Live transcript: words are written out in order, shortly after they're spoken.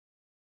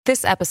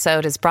This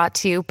episode is brought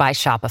to you by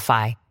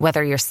Shopify.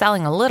 Whether you're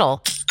selling a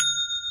little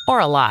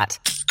or a lot,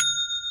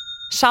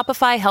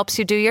 Shopify helps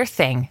you do your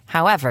thing,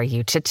 however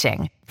you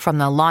cha-ching. From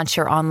the launch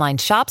your online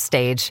shop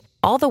stage,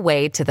 all the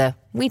way to the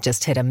we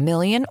just hit 1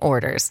 million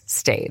orders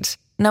stage.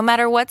 No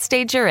matter what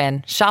stage you're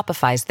in,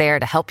 Shopify's there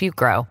to help you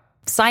grow.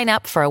 Sign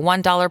up for a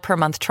 $1 per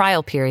month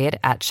trial period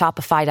at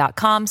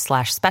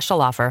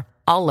shopify.com/special offer,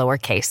 all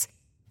lowercase.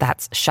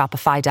 That's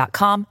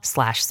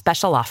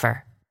shopify.com/special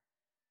offer.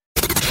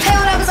 Hey,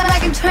 what up, it's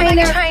Meghan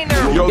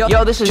Trainor.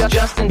 Yo, this is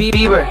Justin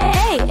Bieber.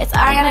 Hey, it's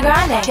Ariana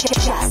Grande.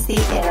 Just the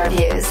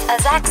Interviews, a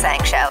Zach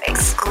Sang Show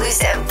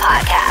exclusive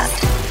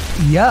podcast.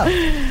 Yo,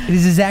 it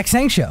is a Zach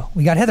Sang Show.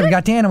 We got Heather, we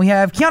got Dan, and we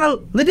have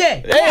Kiana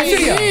Lede.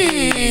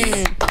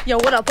 Hey. Yo,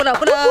 what up?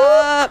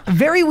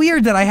 Very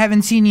weird that I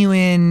haven't seen you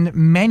in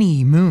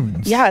many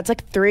moons. Yeah, it's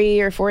like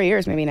 3 or 4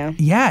 years maybe now.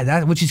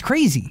 Yeah, which is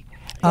crazy.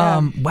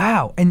 Yeah.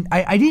 Wow. And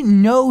I didn't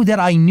know that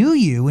I knew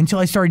you until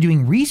I started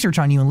doing research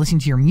on you and listening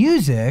to your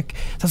music.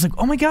 So I was like,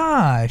 oh my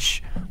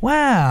gosh,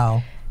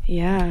 wow.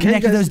 Yeah.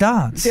 Connected those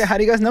dots. Yeah, how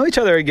do you guys know each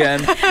other again?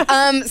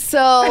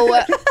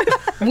 So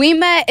we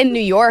met in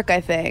New York,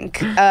 I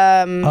think.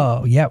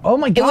 Oh, yeah. Oh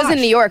my gosh. It was in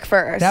New York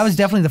first. That was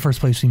definitely the first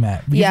place we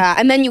met. Yeah,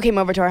 and then you came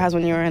over to our house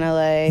when you were in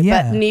LA.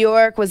 Yeah. But New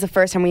York was the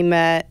first time we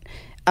met.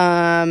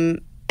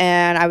 And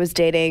I was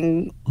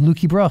dating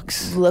Lukey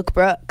Brooks. Luke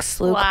Brooks.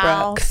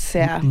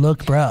 Yeah.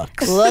 Luke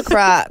Brooks. Luke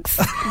Brooks.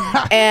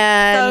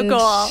 And So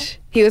cool.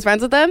 he was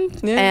friends with them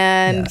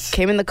and Yes.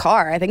 came in the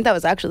car. I think that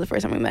was actually the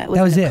first time we met.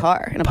 That was in it. a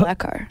car, in a black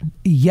car.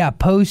 Yeah,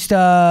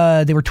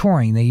 they were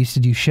touring. They used to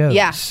do shows.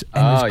 Yeah.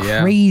 And it was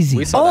yeah. crazy.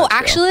 We saw Oh, that show.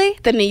 actually,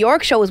 the New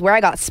York show was where I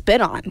got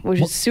spit on,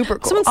 which is super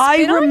cool. I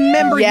spit on you?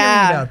 remember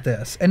Yeah. hearing about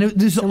this. And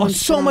there's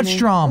so much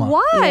drama.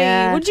 Why?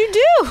 Yeah. What'd you do?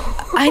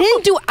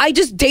 I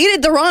just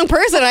dated the wrong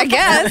person, I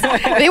guess.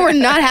 They were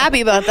not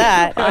happy about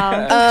that.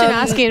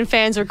 Janaskian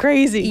fans are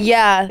crazy.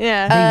 Yeah.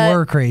 Yeah. They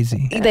were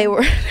crazy. They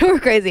were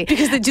crazy.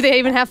 Do they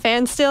even have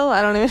fans still?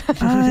 I don't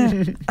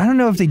even. I don't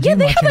know if they do Yeah,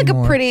 they much have like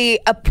anymore.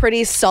 a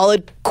pretty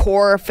solid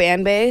core fan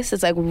base.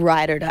 It's like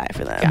ride or die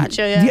for them.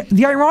 Gotcha. Yeah.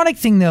 The ironic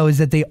thing, though, is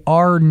that they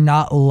are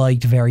not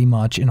liked very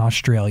much in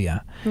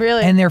Australia.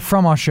 Really? And they're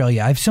from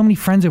Australia. I have so many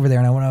friends over there,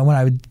 and when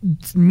I would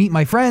meet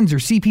my friends or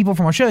see people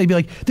from Australia, they'd be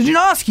like, the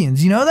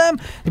Janoskians, you know them?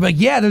 They'd be like,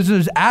 yeah, there's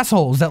those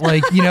assholes that,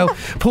 like,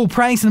 pull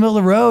pranks in the middle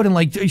of the road and,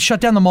 like, shut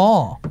down the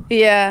mall.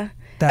 Yeah.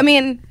 That- I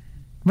mean,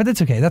 But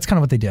that's okay. That's kind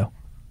of what they do.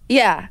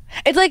 yeah.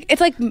 It's like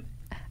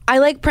I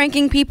like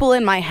pranking people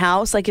in my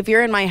house. Like if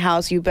you're in my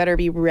house, you better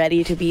be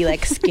ready to be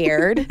like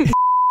scared.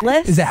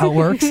 Is that how it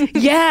works?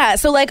 Yeah.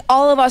 So like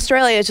all of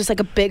Australia is just like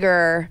a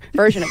bigger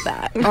version of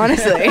that,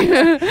 honestly.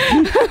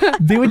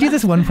 They would do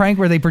this one prank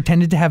where they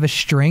pretended to have a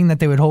string that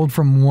they would hold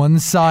from one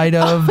side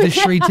of the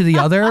street to the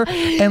other,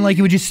 and like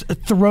it would just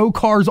throw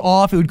cars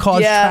off. It would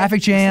cause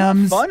traffic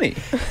jams. Funny.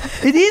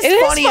 It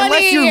is funny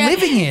unless you're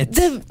living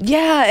it.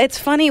 Yeah, it's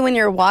funny when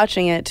you're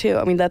watching it too.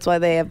 I mean, that's why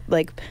they have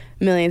like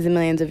millions and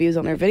millions of views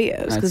on their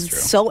videos because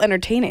it's so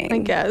entertaining. I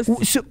guess.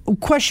 So,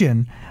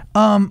 question.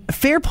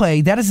 Fair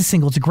Play, that is a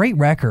single. It's a great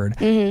record.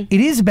 Mm-hmm.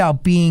 It is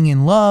about being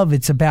in love.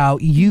 It's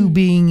about you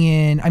being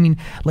in, I mean,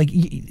 like,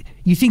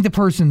 you think the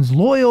person's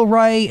loyal,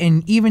 right?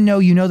 And even though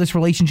you know this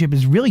relationship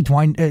is really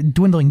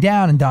dwindling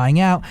down and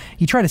dying out,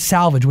 you try to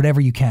salvage whatever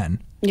you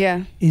can.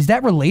 Yeah. Is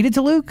that related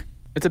to Luke?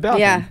 It's about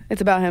Yeah, him.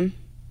 it's about him.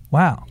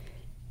 Wow.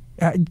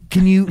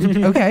 Can you,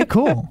 okay,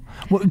 cool.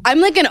 Well, I'm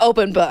like an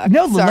open book.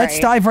 no, Sorry. let's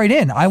dive right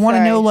in. I want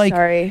to know, like,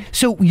 Sorry.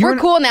 so We're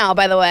cool now,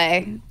 by the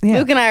way. Yeah.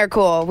 Luke and I are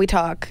cool. We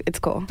talk. It's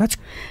cool. That's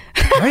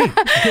great.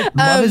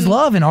 Love is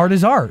love and art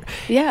is art.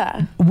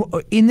 Yeah.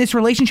 In this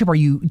relationship, are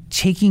you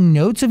taking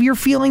notes of your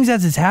feelings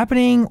as it's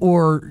happening,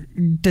 or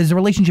does the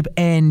relationship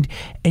end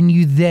and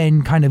you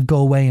then kind of go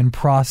away and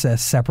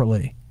process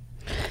separately?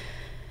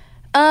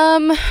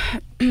 I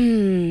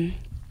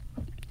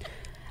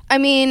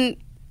mean,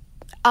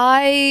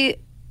 I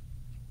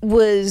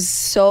was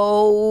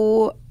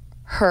so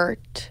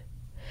hurt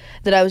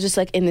that I was just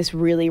like in this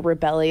really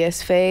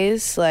rebellious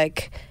phase.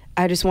 Like,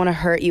 I just want to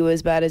hurt you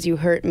as bad as you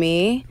hurt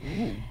me.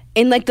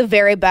 In like the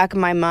very back of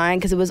my mind,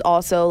 because it was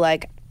also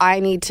like, I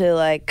need to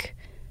like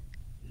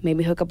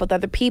maybe hook up with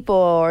other people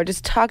or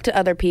just talk to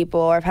other people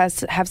or have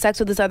sex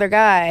with this other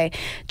guy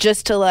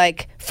just to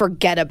like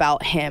forget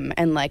about him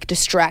and like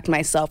distract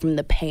myself from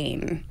the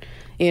pain.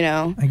 You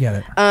know? I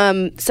get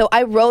it. So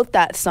I wrote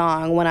that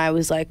song when I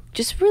was like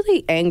just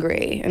really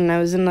angry and I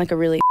was in like a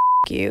really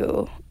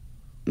you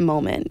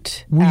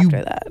moment Were after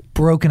you that.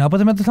 broken up with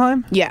him at the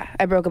time? Yeah,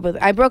 I broke up with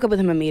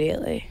him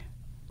immediately.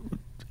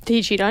 Did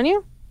he cheat on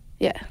you?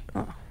 Yeah.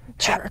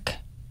 Jerk.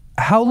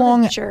 How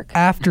long jerk.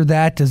 after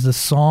that does the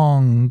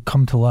song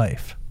come to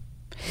life?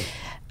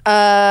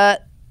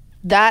 That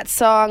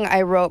song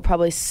I wrote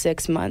probably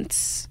 6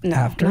 months. No,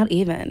 After? not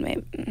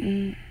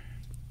even.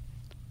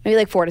 Maybe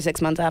like 4 to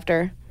 6 months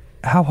after.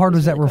 How hard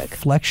was that really quick.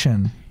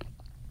 reflection?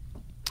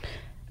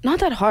 Not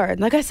that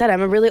hard. Like I said,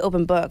 I'm a really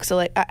open book. So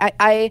like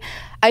I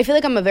feel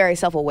like I'm a very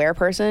self-aware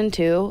person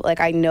too. Like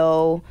I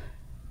know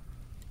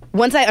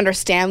once I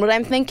understand what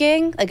I'm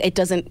thinking, like it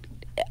doesn't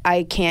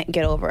I can't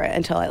get over it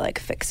until I like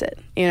fix it,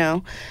 you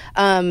know?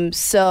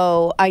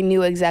 So I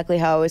knew exactly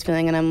how I was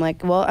feeling, and I'm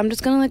like, well, I'm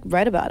just gonna like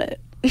write about it.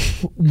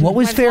 What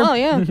was fair? well,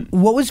 yeah.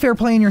 What was fair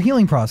play in your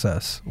healing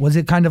process? Was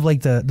it kind of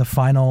like the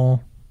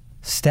final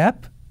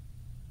step?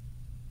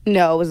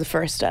 No, it was the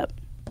first step.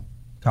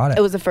 Got it.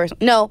 It was the first.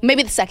 No,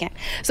 maybe the second.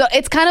 So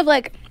it's kind of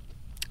like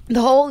the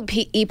whole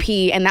EP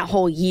and that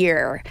whole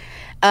year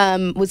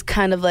was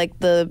kind of like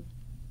the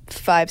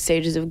 5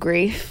 stages of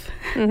grief.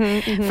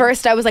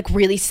 First, I was like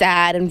really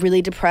sad and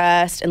really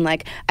depressed, and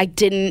like I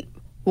didn't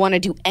want to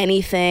do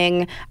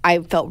anything. I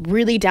felt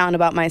really down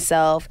about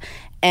myself.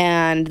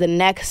 And the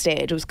next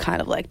stage was kind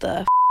of like the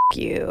F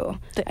you,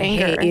 The I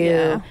anger, hate you,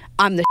 yeah.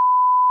 I'm the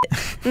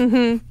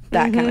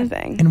that kind of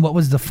thing. And what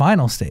was the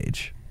final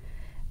stage?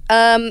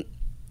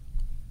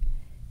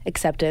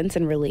 Acceptance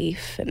and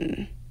relief,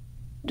 and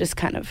just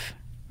kind of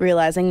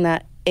realizing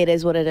that it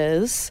is what it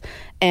is.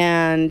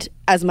 And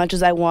as much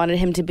as I wanted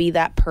him to be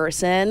that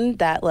person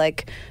that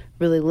like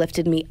really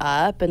lifted me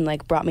up and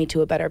like brought me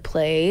to a better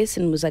place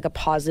and was like a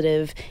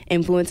positive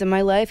influence in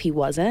my life, he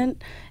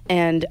wasn't.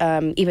 And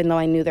even though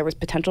I knew there was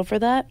potential for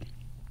that,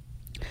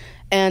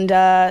 and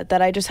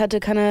that I just had to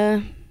kind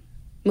of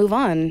move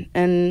on,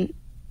 and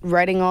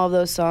writing all of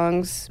those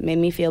songs made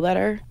me feel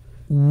better.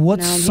 What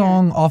Now I'm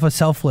song off of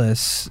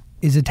Selfless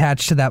is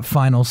attached to that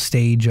final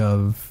stage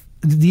of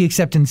the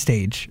acceptance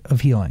stage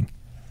of healing?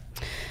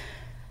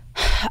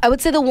 I would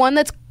say the one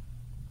that's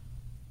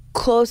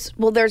close.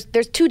 Well, there's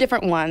 2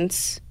 different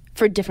ones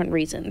for different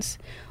reasons.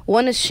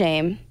 One is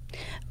Shame,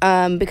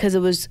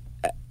 because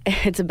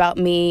it's about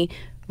me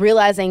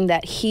realizing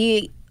that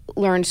he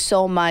learned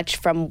so much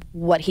from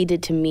what he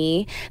did to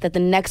me that the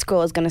next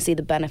girl is going to see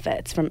the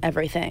benefits from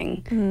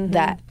everything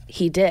that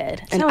he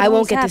did, and how it I won't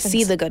always get to see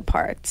happens. the good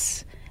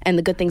parts and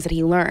the good things that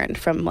he learned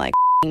from like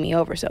me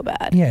over so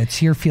bad. Yeah,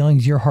 it's your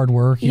feelings, your hard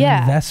work, your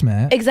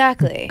investment.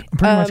 Exactly.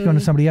 Pretty much going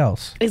to somebody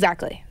else.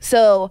 Exactly.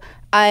 So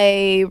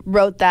I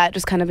wrote that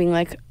just kind of being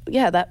like,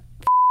 yeah, that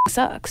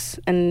sucks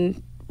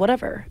and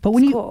whatever. But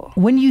It's cool.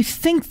 when you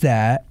think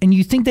that, and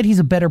you think that he's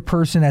a better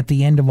person at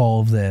the end of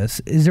all of this,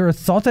 is there a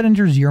thought that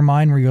enters your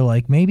mind where you're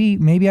like,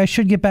 maybe I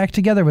should get back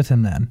together with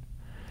him then?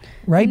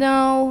 Right?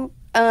 No.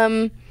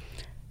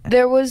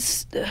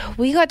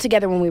 We got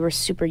together when we were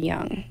super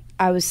young.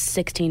 I was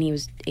 16, he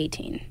was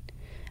 18.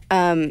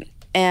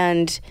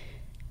 And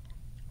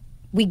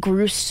we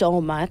grew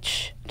so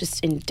much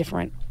just in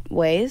different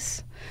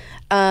ways.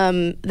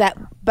 That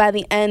by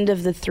the end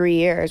of the 3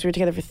 years, we were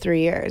together for 3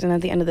 years, and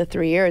at the end of the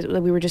 3 years,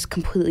 we were just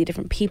completely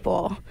different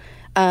people.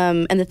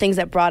 And the things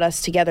that brought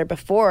us together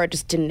before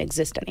just didn't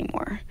exist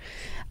anymore.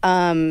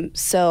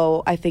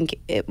 So I think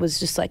it was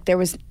just like there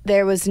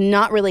was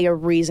not really a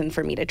reason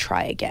for me to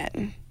try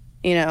again.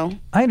 You know,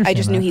 I understand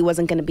just knew that. he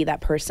wasn't going to be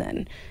that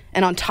person,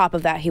 and on top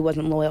of that, he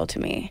wasn't loyal to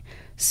me.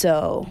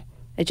 So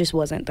it just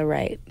wasn't the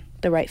right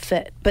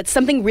fit. But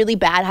something really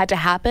bad had to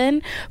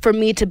happen for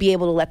me to be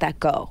able to let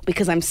that go,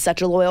 because I'm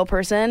such a loyal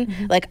person.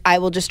 Like I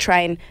will just try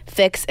and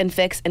fix and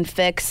fix and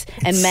fix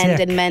and It's mend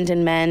sick. and mend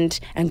and mend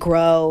and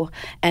grow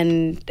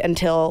and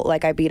until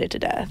like I beat it to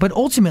death. But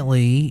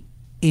ultimately,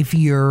 if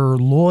you're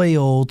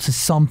loyal to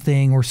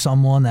something or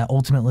someone that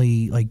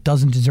ultimately like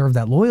doesn't deserve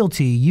that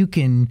loyalty, you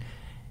can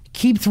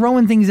keep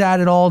throwing things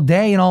at it all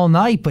day and all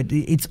night, but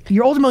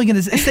you're ultimately going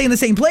to stay in the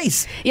same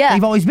place. Yeah. that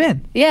you've always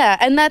been. Yeah,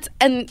 and that's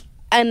and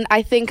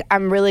I think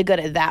I'm really good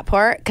at that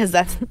part, because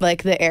that's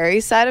like the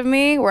Aries side of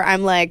me, where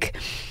I'm like,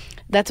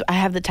 I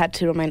have the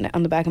tattoo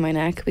on the back of my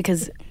neck,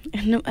 because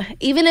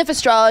even if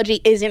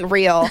astrology isn't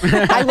real,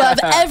 I love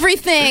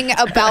everything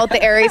about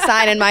the Aries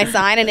sign and my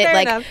sign, and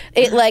Fair enough.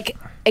 it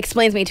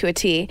explains me to a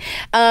T.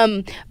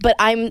 But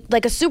I'm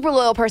like a super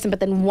loyal person, but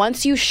then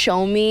once you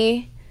show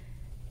me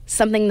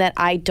something that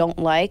I don't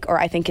like or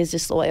I think is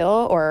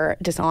disloyal or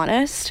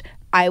dishonest,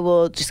 I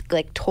will just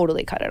like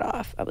totally cut it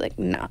off. I'll be like,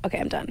 no, okay,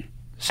 I'm done.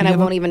 So And you I have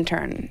a- won't even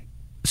turn.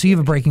 So you have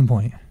a breaking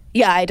point.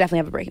 Yeah, I definitely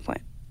have a breaking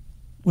point.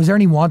 Was there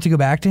any want to go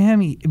back to him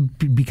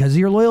because of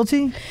your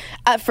loyalty?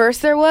 At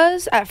first there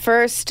was. So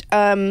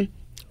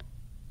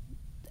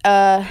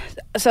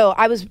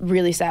I was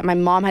really sad. My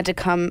mom had to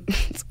come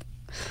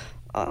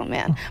oh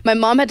man. My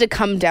mom had to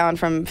come down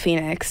from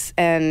Phoenix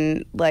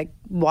and like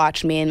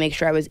watch me and make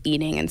sure I was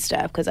eating and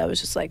stuff, because I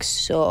was just like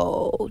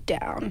so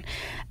down.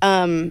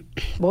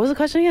 What was the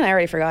question again? I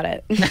already forgot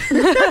it.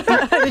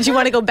 Did you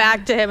want to go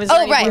back to him? Is there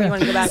Oh, any point right. you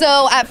want to go back?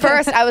 So at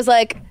first I was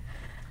like,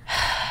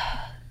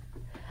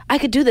 I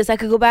could do this. I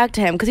could go back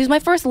to him because he's my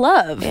first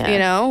love. Yeah. You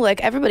know, like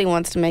everybody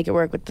wants to make it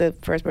work with the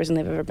first person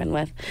they've ever been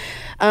with.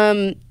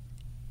 And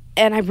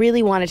I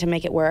really wanted to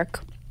make it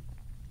work.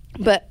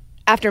 But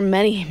after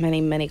many,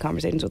 many, many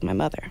conversations with my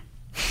mother,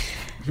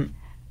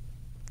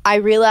 I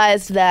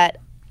realized that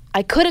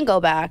I couldn't go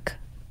back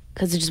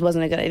because it just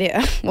wasn't a good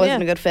idea.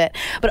 Wasn't a good fit.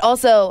 But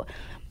also,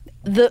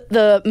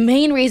 the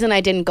main reason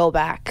I didn't go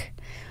back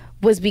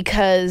was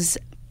because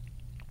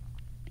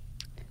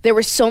there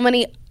were so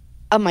many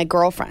of my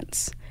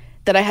girlfriends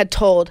that I had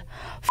told,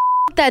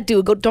 that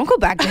dude. Don't go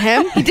back to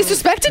him. He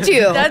disrespected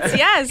you.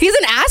 Yes. He's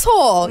an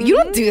asshole. You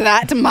don't do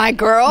that to my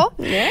girl.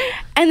 Yeah.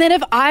 And then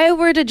if I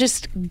were to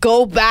just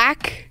go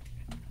back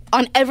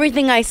on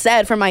everything I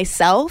said for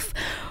myself,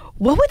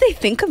 what would they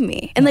think of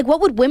me? And like,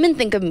 what would women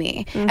think of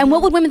me? And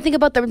what would women think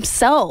about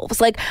themselves?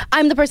 Like,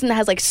 I'm the person that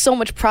has like so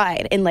much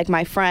pride in like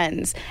my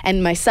friends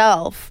and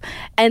myself.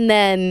 And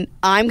then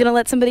I'm going to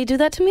let somebody do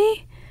that to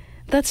me?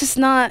 That's just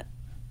not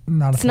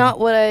it's not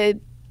what I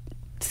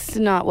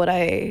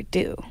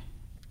do.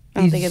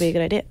 I don't think it'd be a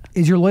good idea.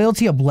 Is your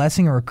loyalty a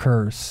blessing or a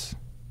curse?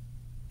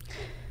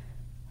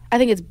 I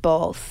think it's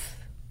both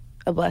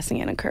a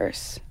blessing and a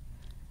curse.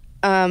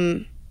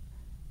 It's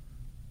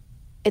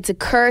a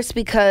curse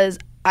because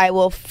I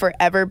will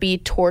forever be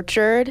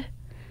tortured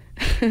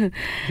and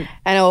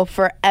I will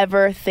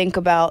forever think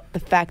about the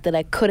fact that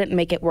I couldn't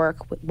make it work,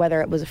 whether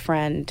it was a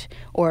friend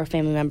or a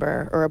family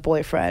member or a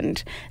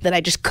boyfriend, that I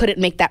just couldn't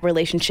make that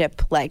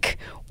relationship like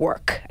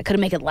work. I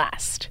couldn't make it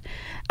last.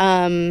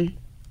 But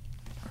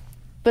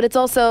it's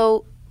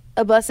also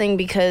a blessing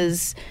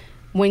because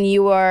when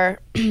you are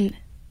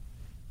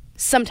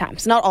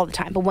sometimes, not all the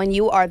time, but when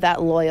you are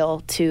that loyal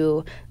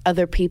to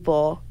other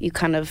people, you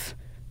kind of,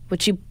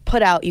 what you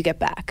put out, you get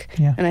back.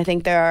 Yeah. And I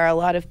think there are a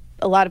lot of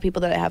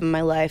people that I have in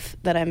my life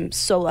that I'm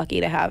so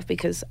lucky to have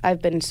because I've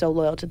been so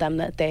loyal to them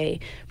that they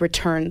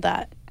return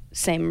that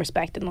same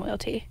respect and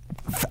loyalty.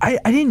 I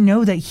didn't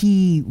know that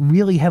he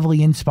really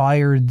heavily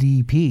inspired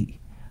the EP.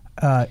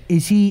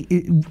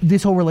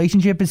 This whole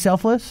relationship is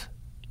selfless?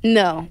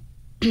 No.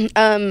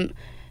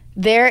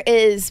 There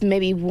is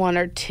maybe one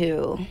or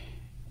two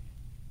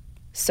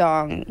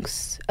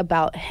songs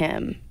about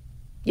him.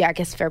 Yeah, I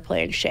guess Fair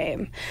Play and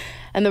Shame.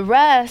 And the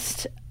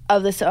rest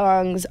of the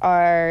songs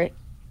are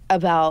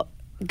about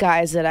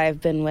guys that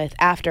I've been with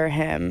after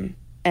him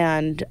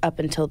and up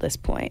until this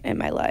point in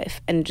my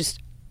life, and just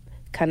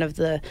kind of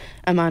the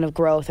amount of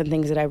growth and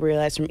things that I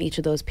realized from each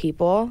of those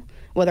people,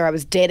 whether I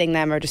was dating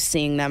them or just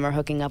seeing them or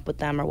hooking up with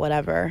them or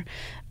whatever.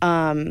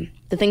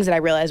 The things that I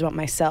realized about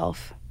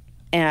myself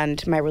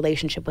and my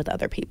relationship with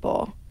other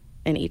people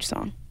in each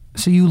song.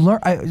 So you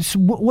learn. So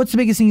what's the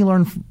biggest thing you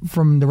learned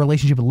from the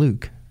relationship with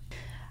Luke?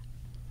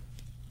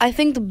 I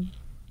think the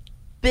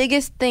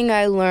biggest thing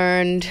I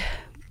learned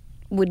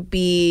would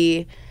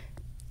be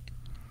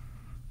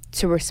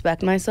to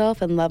respect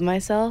myself and love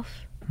myself.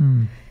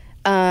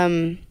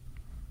 There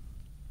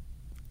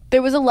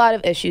was a lot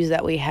of issues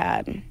that we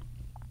had,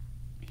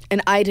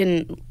 and I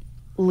didn't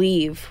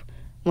leave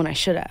when I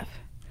should have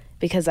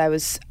because I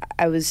was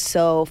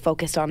so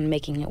focused on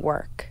making it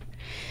work.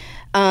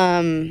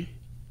 And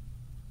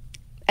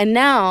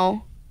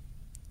now,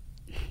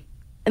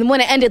 and when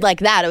it ended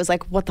like that, it was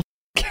like, what the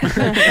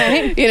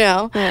you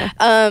know?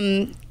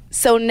 Yeah.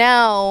 So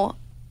now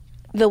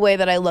the way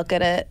that I look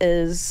at it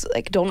is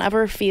like, don't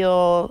ever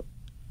feel,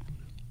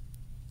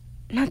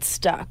 not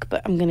stuck,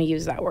 but I'm going to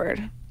use that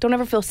word. Don't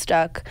ever feel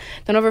stuck.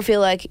 Don't ever feel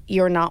like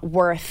you're not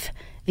worth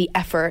the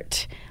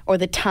effort or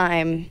the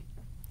time.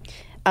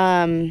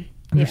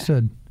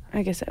 Understood. Yeah,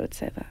 I guess I would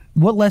say that.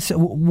 What was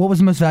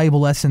the most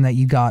valuable lesson that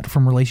you got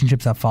from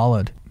relationships that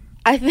followed?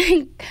 I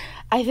think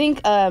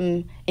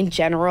in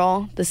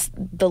general,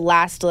 the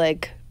last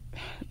like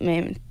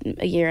maybe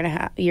a year and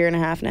a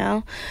half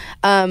now,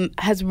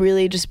 has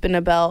really just been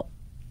about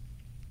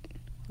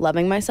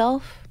loving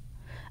myself.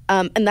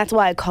 And that's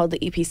why I called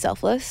the EP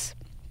Selfless,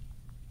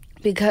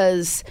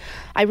 because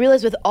I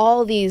realized with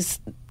all these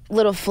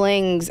little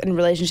flings and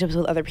relationships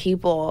with other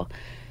people,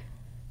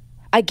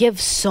 I give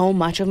so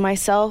much of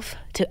myself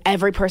to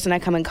every person I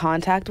come in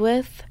contact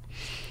with,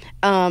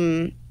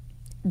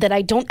 that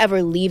I don't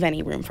ever leave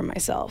any room for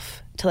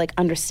myself to like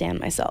understand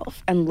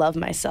myself and love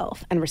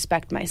myself and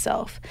respect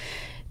myself,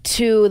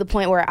 to the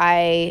point where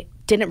I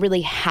didn't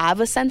really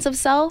have a sense of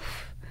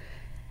self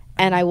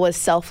and I was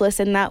selfless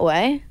in that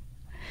way.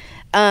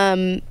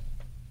 I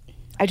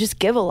just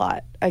give a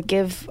lot. I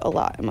give a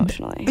lot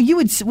emotionally.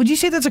 Would you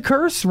say that's a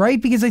curse,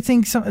 right? Because I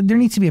think there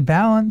needs to be a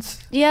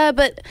balance. Yeah,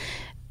 but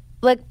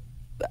like,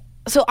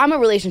 so I'm a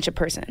relationship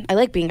person. I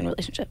like being in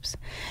relationships.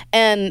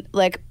 And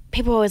like,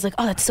 people are always like,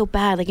 oh, that's so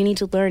bad. Like, you need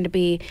to learn to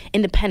be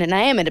independent. And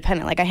I am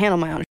independent. Like, I handle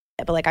my own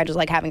shit, but like, I just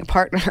like having a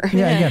partner.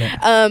 Yeah, I get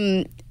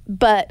it.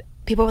 But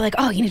people were like,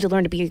 oh, you need to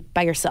learn to be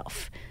by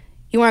yourself.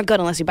 You aren't good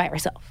unless you're by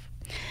yourself.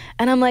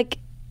 And I'm like,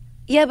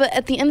 yeah, but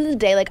at the end of the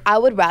day, like, I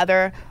would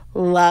rather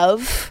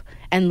love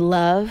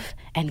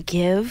and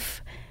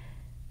give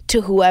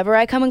to whoever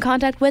I come in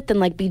contact with than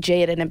like be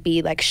jaded and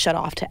be like shut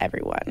off to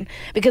everyone,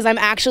 because I'm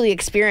actually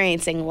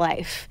experiencing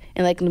life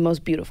in like the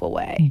most beautiful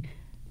way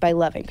by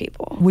loving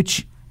people.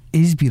 Which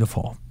is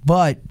beautiful,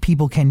 but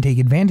people can take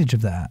advantage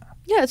of that.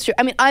 Yeah, it's true.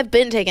 I mean, I've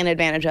been taken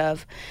advantage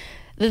of.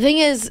 The thing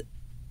is,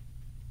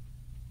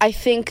 I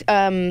think,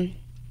 so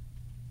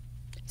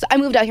I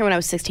moved out here when I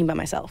was 16 by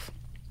myself.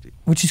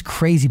 Which is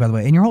crazy, by the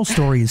way. And your whole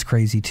story is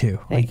crazy, too.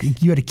 Thanks.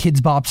 Like, you had a Kids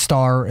Bop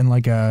star and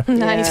like a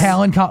Nice.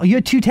 you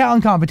had 2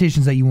 talent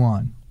competitions that you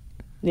won,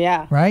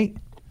 Yeah. right?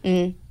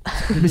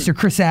 Mr.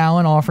 Chris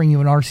Allen offering you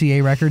an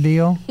RCA record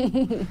deal.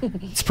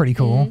 It's pretty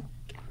cool.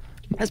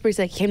 That's pretty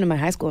sick. He came to my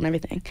high school and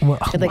everything. Well,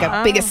 Did like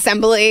a big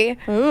assembly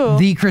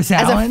The Chris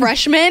as Allen? a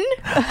freshman.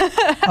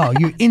 Oh,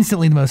 you're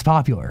instantly the most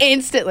popular.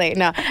 Instantly.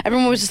 No,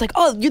 everyone was just like,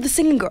 "Oh, you're the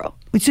singing girl."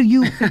 Wait, so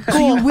you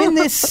win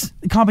this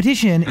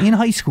competition in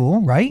high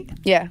school, right?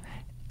 Yeah.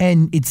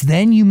 And it's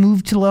then you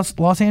move to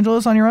Los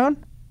Angeles on your own?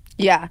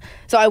 Yeah.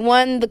 So I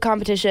won the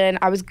competition.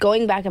 I was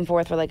going back and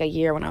forth for like a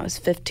year when I was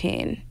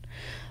 15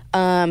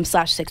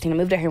 slash 16. I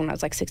moved out here when I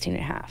was like 16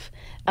 and a half.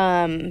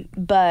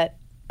 But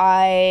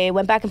I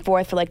went back and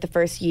forth for like the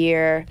first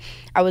year.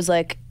 I was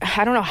like,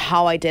 I don't know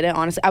how I did it,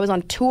 honestly. I was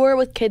on tour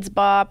with Kids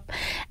Bop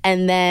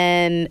and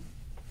then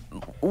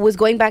was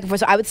going back and forth.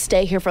 So I would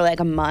stay here for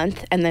like a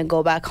month and then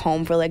go back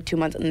home for like 2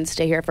 months and then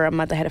stay here for a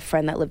month. I had a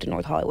friend that lived in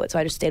North Hollywood, so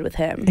I just stayed with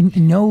him.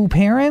 And no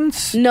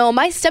parents? No,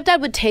 my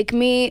stepdad would take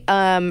me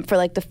for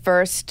like the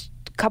first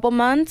couple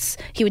months.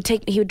 He would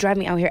drive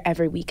me out here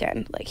every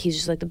weekend. Like he's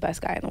just like the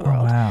best guy in the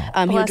world. wow. He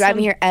would Bless drive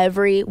me him. here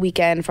every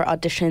weekend for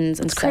auditions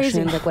and crazy.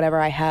 sessions, like whatever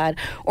I had.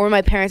 Or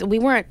my parents, we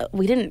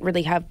didn't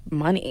really have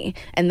money,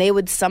 and they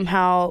would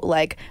somehow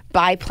like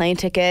buy plane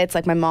tickets.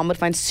 Like my mom would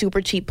find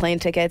super cheap plane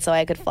tickets so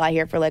I could fly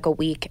here for like a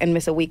week and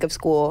miss a week of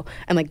school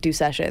and like do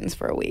sessions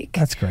for a week.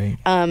 That's great.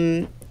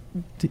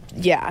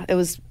 Yeah, it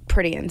was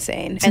pretty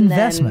insane. It's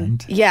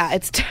investment. Then, yeah,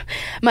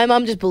 my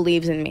mom just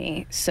believes in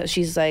me. So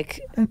she's like,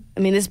 I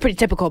mean, this is pretty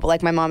typical, but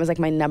like my mom is like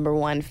my number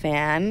one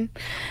fan,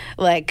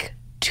 like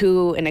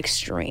to an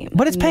extreme.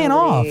 But it's paying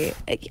off.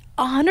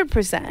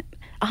 100%.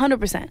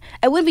 100%.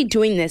 I wouldn't be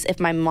doing this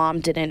if my mom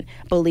didn't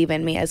believe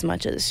in me as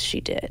much as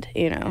she did,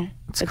 you know?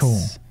 It's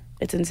cool.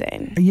 It's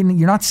insane.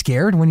 You're not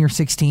scared when you're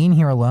 16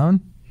 here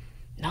alone?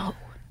 No.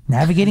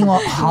 Navigating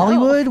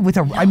Hollywood with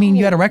I mean,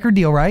 you had a record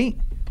deal, right?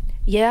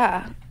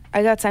 Yeah.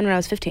 I got signed when I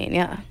was 15,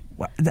 yeah.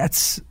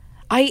 That's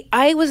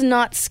I was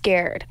not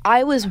scared.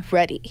 I was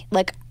ready.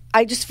 Like,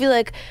 I just feel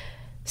like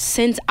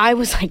since I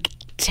was like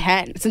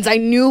 10, since I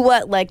knew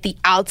what like the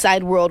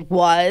outside world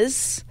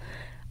was,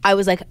 I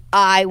was like,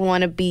 I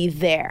want to be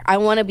there. I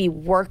want to be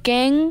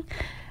working.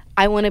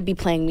 I want to be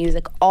playing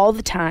music all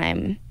the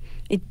time.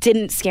 It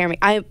didn't scare me.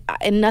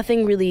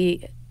 Nothing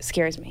really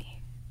scares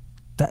me.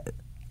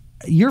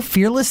 your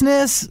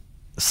fearlessness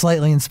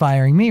slightly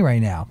inspiring me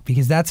right now,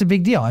 because that's a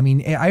big deal. I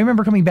mean, I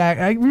remember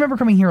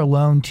coming here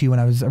alone too when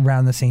I was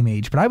around the same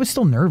age, but I was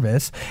still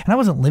nervous and I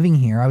wasn't living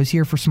here. I was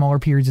here for smaller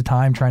periods of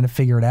time trying to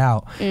figure it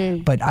out.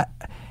 But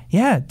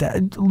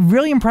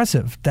really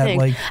impressive that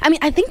Thanks. like I mean,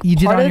 I think you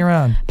did it on your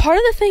own. Part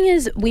of the thing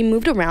is we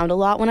moved around a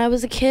lot when I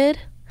was a kid.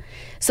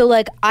 So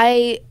like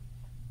I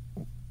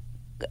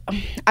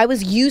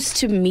was used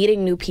to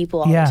meeting new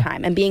people all Yeah. the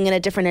time and being in a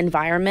different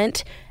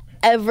environment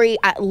every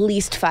at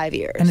least 5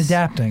 years. And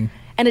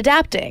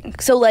adapting.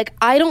 So like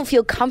I don't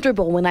feel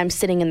comfortable when I'm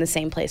sitting in the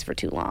same place for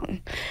too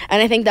long.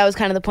 And I think that was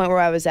kind of the point where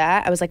I was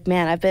at. I was like,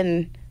 man,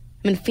 I'm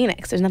in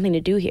Phoenix. There's nothing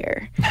to do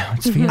here.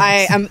 It's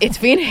Phoenix. It's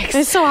Phoenix.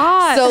 It's so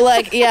hot. So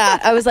like, yeah,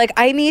 I was like,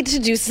 I need to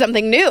do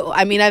something new.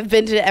 I mean, I've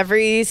been to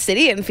every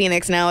city in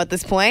Phoenix now at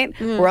this point.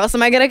 Where else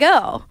am I gonna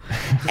go?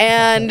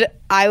 And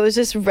I was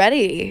just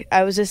ready.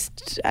 I was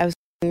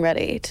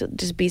ready to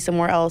just be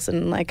somewhere else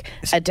and like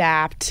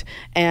adapt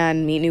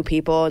and meet new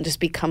people and just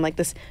become like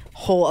this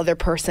whole other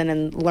person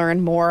and learn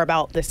more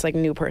about this like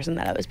new person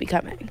that I was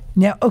becoming.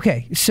 Now,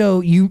 okay,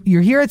 so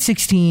you're here at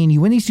 16,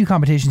 you win these two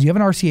competitions, you have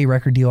an RCA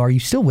record deal. Are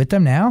you still with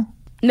them now?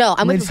 No,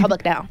 I'm with Latest-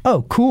 Republic now.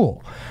 Oh,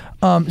 cool.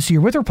 So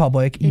you're with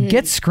Republic, you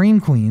get Scream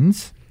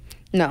Queens.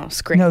 No,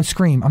 Scream. No,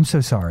 Scream. I'm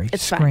so sorry.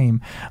 It's Scream.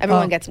 fine.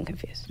 Everyone gets them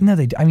confused. No,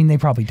 they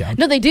probably don't.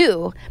 No, they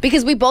do,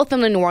 because we both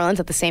filmed in New Orleans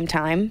at the same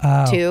time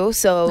too.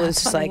 So it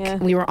was just funny, like yeah.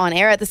 we were on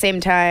air at the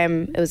same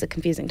time. It was a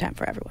confusing time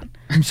for everyone.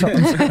 I'm sorry.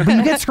 But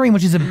you get Scream,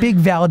 which is a big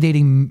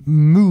validating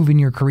move in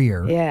your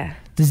career. Yeah.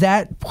 Does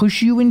that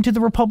push you into the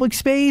Republic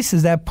space?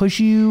 Does that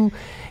push you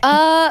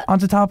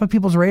onto top of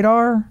people's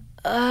radar?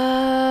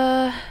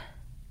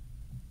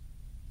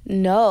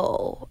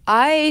 No,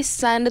 I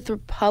signed with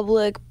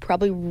Republic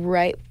probably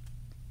right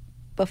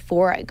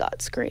before I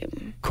got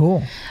Scream.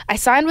 Cool. I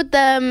signed with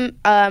them.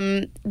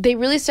 They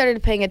really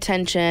started paying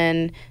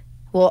attention.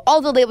 Well,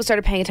 all the labels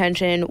started paying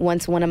attention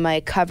once one of my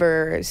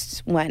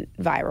covers went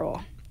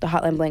viral, the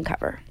Hotline Bling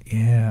cover,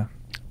 Yeah.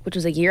 which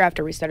was a year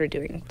after we started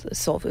doing the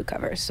Soul Food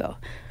covers. So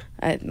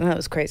that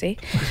was crazy.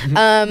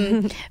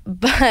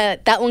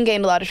 But that one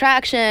gained a lot of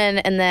traction,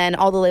 and then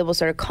all the labels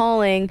started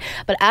calling.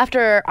 But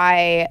after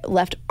I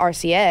left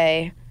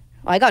RCA,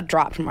 well, I got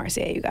dropped from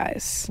RCA, you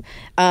guys.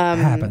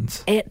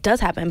 Happens. It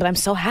does happen, but I'm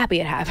so happy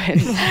it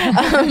happened.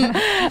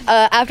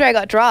 After I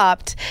got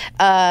dropped,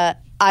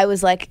 I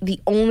was like, the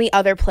only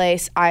other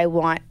place I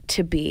want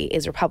to be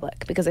is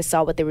Republic, because I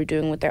saw what they were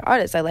doing with their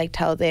artists. I liked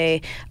how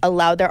they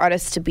allowed their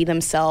artists to be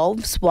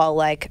themselves while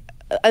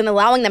and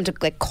allowing them to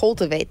like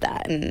cultivate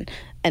that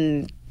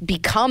and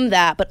become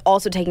that, but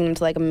also taking them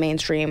to like a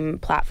mainstream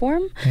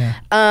platform. Yeah.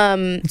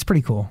 It's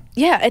pretty cool.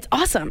 Yeah, it's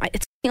awesome.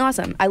 It's f***ing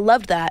awesome. I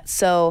loved that.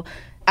 So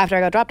after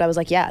I got dropped, I was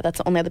like, yeah, that's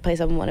the only other place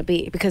I would want to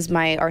be, because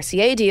my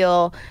RCA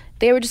deal,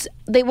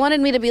 they wanted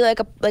me to be like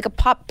a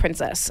pop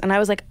princess, and I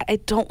was like, I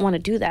don't want to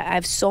do that. I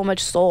have so much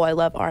soul. I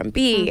love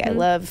R&B. I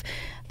love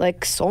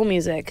like soul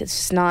music. It's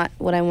just not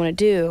what I want to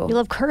do. You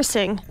love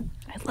cursing.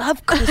 I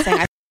love cursing.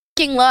 I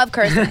fucking love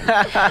cursing.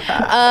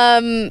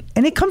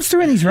 And it comes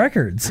through in these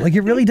records. Like,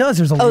 it really does.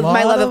 There's a lot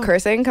my love of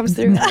cursing comes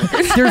through.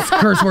 There's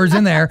curse words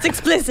in there. It's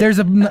explicit. There's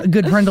a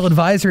good parental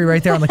advisory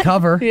right there on the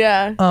cover.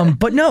 Yeah.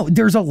 But no,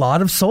 there's a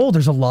lot of soul.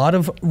 There's a lot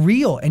of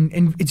real,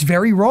 and it's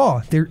very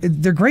raw.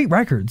 They're great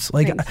records.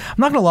 Like, Thanks. I'm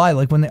not gonna lie.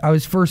 Like, when I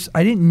was first,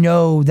 I didn't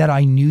know that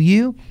I knew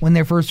you when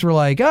they first were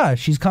like,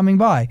 she's coming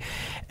by,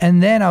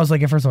 and then I was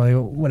like, at first, I'm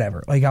like,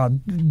 whatever. Like, I'll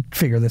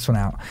figure this one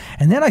out.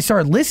 And then I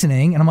started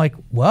listening, and I'm like,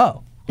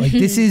 whoa. Like,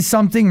 this is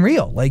something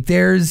real. Like,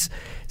 there's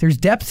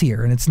depth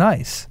here, and it's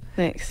nice.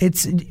 Thanks.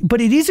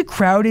 But it is a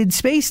crowded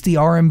space, the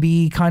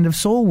R&B kind of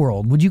soul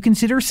world. Would you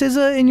consider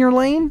SZA in your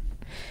lane?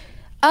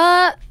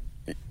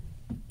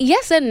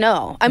 Yes and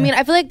no. I mean,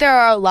 I feel like there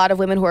are a lot of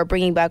women who are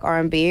bringing back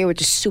R&B,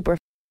 which is super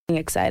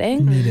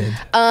exciting. Needed.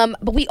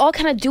 But we all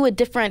kind of do a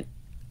different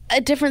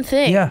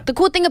thing. Yeah. The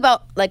cool thing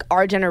about like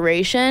our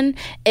generation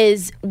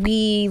is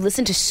we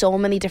listen to so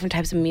many different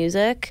types of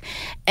music,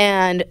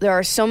 and there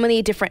are so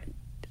many different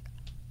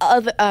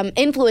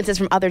influences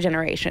from other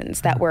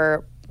generations that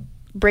we're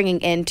bringing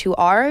into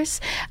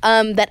ours,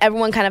 that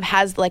everyone kind of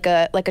has like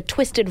a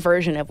twisted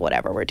version of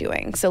whatever we're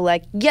doing. So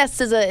like, yes,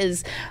 SZA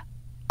is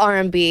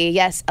R&B,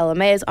 yes,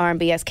 LMA is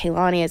R&B, yes,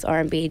 Kehlani is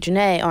R&B,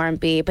 Janae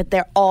R&B, but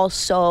they're all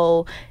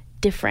so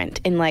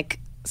different in like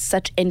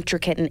such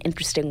intricate and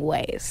interesting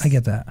ways. I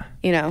get that.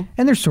 You know?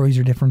 And their stories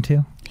are different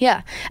too.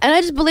 Yeah. And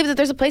I just believe that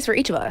there's a place for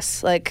each of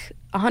us. Like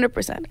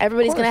 100%.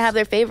 Everybody's going to have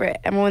their favorite.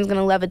 Everyone's going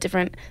to love a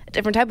different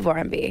type of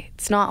R&B.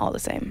 It's not all the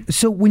same.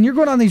 So when you're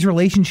going on these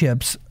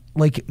relationships,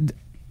 like,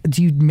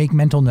 do you make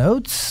mental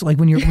notes? Like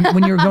when you're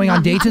going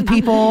on dates with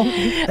people,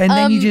 and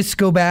then you just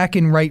go back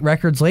and write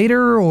records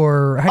later,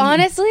 or how do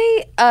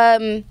honestly,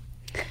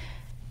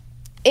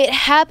 it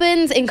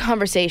happens in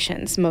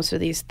conversations, most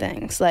of these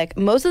things. Like,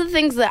 most of the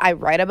things that I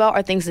write about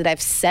are things that I've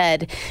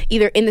said,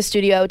 either in the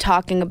studio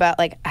talking about,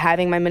 like,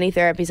 having my mini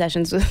therapy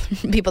sessions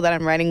with people that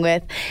I'm writing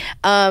with,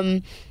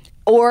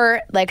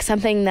 or, like,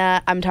 something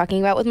that I'm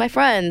talking about with my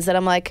friends that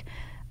I'm like,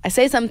 I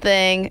say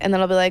something, and then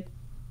I'll be like,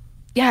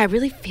 yeah, I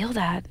really feel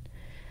that.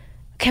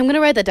 Okay, I'm going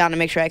to write that down and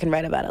make sure I can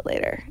write about it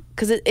later.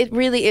 Because it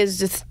really is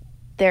just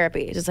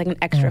therapy. It's just, like, an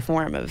extra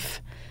form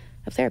of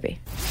therapy.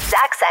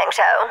 Zach Sang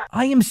Show.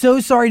 I am so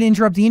sorry to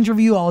interrupt the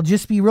interview. I'll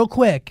just be real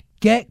quick.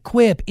 Get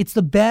Quip. It's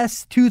the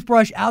best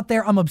toothbrush out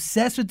there. I'm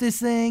obsessed with this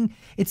thing.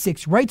 It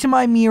sticks right to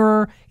my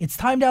mirror. It's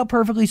timed out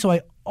perfectly, so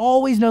I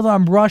always know that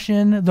I'm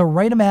brushing the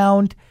right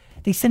amount.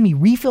 They send me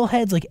refill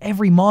heads like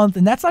every month,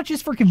 and that's not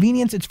just for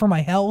convenience, it's for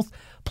my health.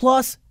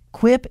 Plus,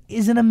 Quip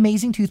is an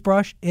amazing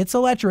toothbrush. It's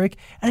electric,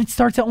 and it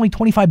starts at only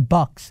 $25.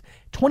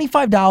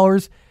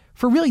 $25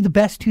 for really the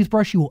best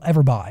toothbrush you will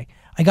ever buy.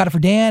 I got it for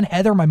Dan,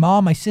 Heather, my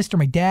mom, my sister,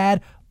 my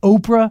dad.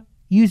 Oprah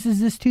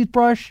uses this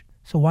toothbrush,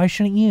 so why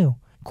shouldn't you?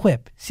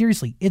 Quip.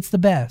 Seriously, it's the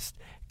best.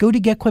 Go to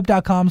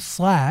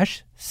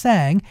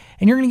getquip.com/sang,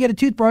 and you're going to get a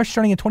toothbrush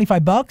starting at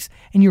 $25,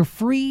 and your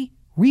free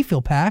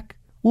refill pack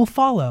will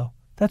follow.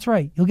 That's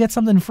right. You'll get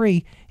something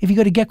free if you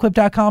go to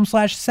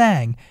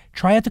getquip.com/sang.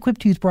 Try out the Quip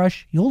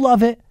toothbrush. You'll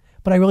love it,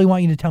 but I really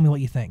want you to tell me what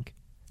you think.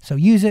 So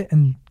use it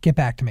and get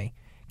back to me.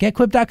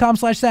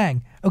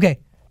 Getquip.com/sang. Okay,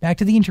 back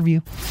to the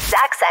interview.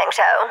 Zach Sang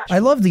Show. I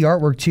love the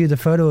artwork too. The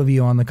photo of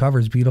you on the cover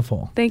is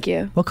beautiful. Thank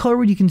you. What color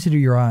would you consider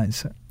your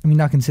eyes? I mean,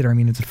 not consider. I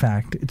mean, it's a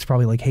fact. It's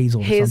probably like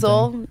hazel. Or something.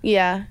 Hazel,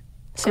 yeah.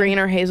 Green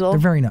or hazel. They're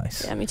very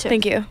nice. Yeah, me too.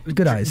 Thank you.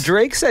 Good eyes.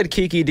 Drake said,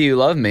 Kiki, do you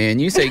love me?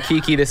 And you say,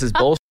 Kiki, this is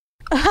bullshit.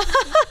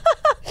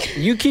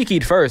 You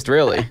kiki'd first,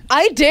 really.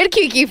 I did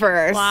Kiki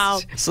first.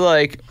 Wow. So,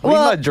 like, what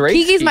Well, about Drake?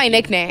 Kiki's my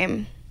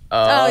nickname.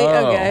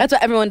 Oh, okay. That's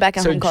what everyone back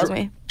at So home calls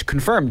me.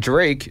 Confirm,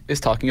 Drake is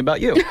talking about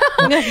you.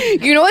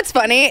 You know what's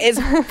funny is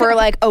for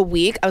like a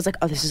week, I was like,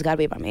 oh, this has got to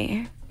be about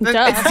me. It's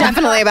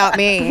definitely about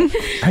me.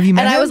 Have you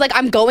met And him? I was like,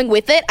 I'm going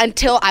with it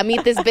until I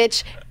meet this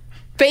bitch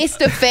face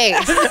to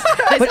face.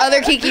 This other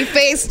Kiki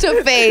face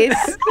to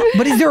face.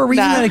 But is there a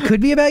reason Nah. that it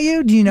could be about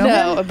you? Do you know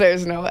him? No,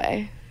 there's no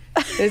way.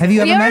 Have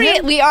you ever met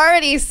him? We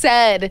already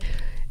said.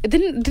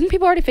 Didn't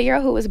people already figure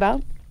out who it was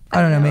about?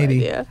 I don't know, maybe.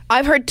 Yeah.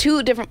 I've heard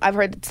two different. I've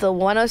heard it's the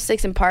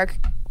 106 in Park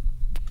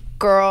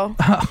girl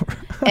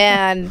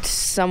and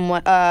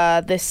someone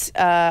this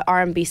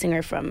R&B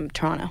singer from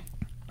Toronto.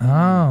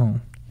 Oh.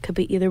 Could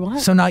be either one.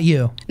 So not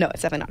you. No,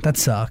 it's definitely not. That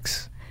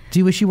sucks. Do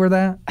you wish you were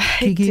that,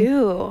 Kiki?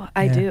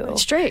 I do.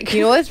 It's Drake.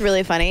 You know what's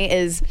really funny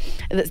is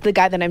the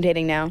guy that I'm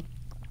dating now.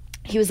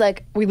 He was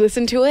like, we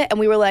listened to it and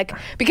we were like,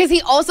 because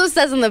he also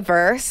says in the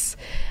verse,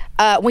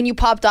 when you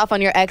popped off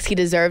on your ex, he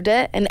deserved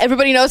it, and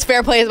everybody knows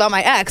fair play is about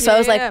my ex. So I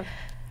was Yeah. like,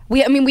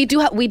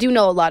 we do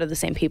know a lot of the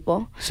same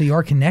people. So you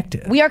are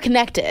connected. We are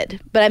connected,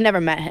 but I've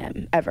never met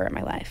him ever in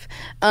my life.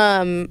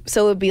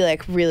 So it would be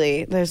like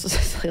really, there's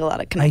like a lot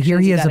of I connections. hear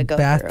he you has a gotta go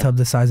bathtub through.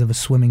 the size of a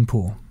swimming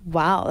pool.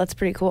 Wow, that's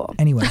pretty cool.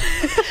 Anyway.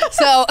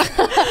 So,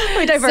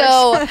 diverse.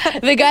 so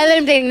the guy that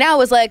I'm dating now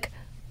was like,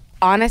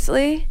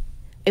 honestly,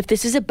 if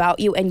this is about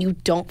you and you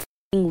don't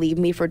f***ing leave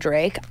me for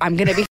Drake, I'm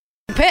gonna be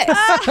f***ing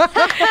pissed.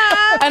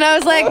 And I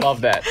was like,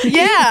 Love that.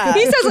 yeah.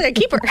 He sounds like a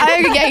keeper.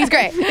 Yeah, he's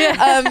great.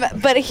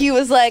 But he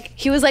was like,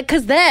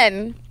 because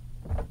then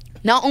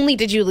not only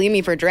did you leave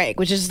me for Drake,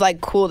 which is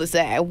like cool to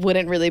say, I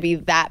wouldn't really be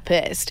that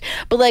pissed,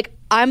 but like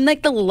I'm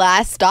like the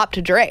last stop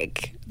to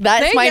Drake.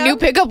 That's There you my go. new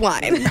pickup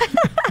line.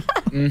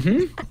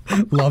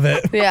 Love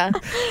it. Yeah.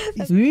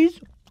 These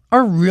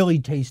are really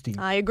tasty.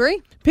 I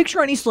agree.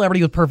 Picture any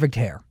celebrity with perfect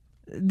hair.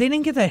 They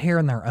didn't get that hair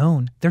on their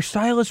own. Their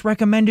stylist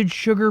recommended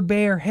Sugar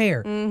Bear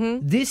hair.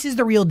 This is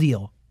the real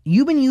deal.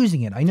 You've been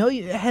using it. I know,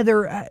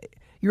 Heather,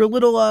 you're a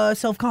little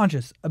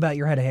self-conscious about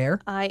your head of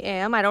hair. I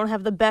am. I don't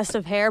have the best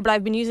of hair, but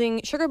I've been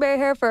using Sugar Bear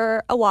hair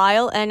for a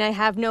while, and I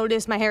have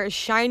noticed my hair is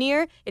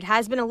shinier. It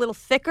has been a little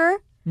thicker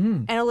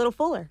and a little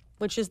fuller,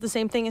 which is the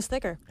same thing as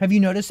thicker. Have you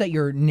noticed that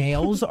your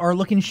nails are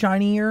looking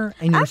shinier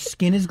and your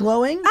skin is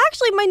glowing?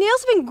 Actually, my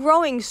nails have been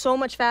growing so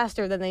much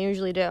faster than they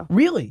usually do.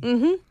 Really?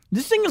 Mm-hmm.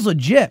 This thing is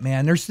legit,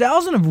 man. There's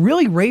thousands of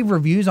really rave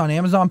reviews on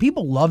Amazon.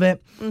 People love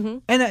it. Mm-hmm.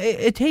 And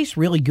it tastes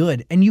really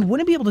good. And you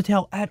wouldn't be able to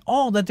tell at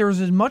all that there's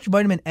as much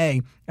vitamin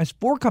A as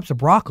 4 cups of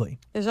broccoli.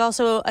 There's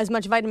also as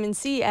much vitamin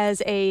C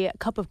as a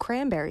cup of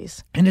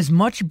cranberries. And as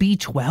much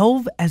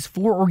B12 as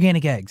 4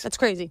 organic eggs. That's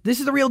crazy. This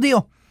is the real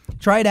deal.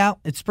 Try it out.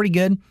 It's pretty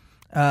good.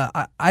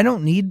 I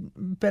don't need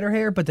better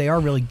hair, but they are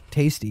really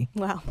tasty.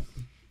 Wow.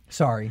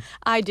 Sorry.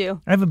 I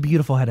do. I have a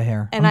beautiful head of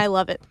hair. And I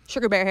love it.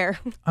 Sugar Bear hair.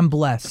 I'm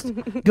blessed.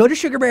 Go to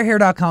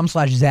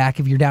sugarbearhair.com/Zach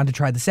if you're down to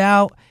try this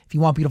out. If you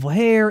want beautiful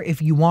hair,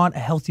 if you want a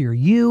healthier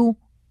you,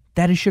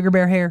 that is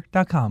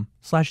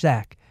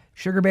sugarbearhair.com/Zach.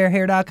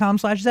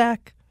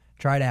 Sugarbearhair.com/Zach.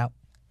 Try it out.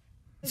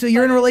 So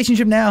you're in a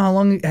relationship now. How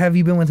long have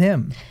you been with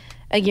him?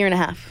 A year and a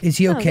half. Is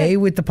he okay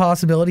with the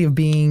possibility of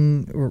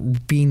being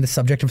the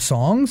subject of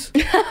songs?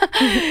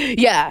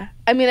 Yeah.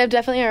 I mean, I've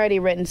definitely already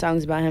written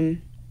songs about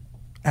him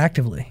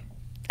Actively.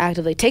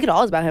 actively. Take It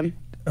All is about him.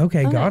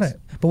 Okay, got nice. it.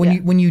 But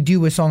when you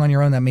do a song on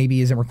your own that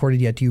maybe isn't recorded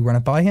yet, do you run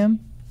it by him?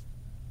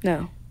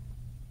 No.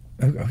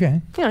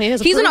 Okay. You know, he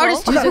has He's an approval.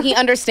 artist too, so he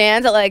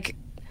understands that like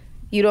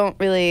you don't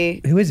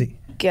really Who is he?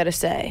 get a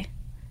say.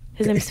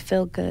 His name's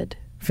Phil Good.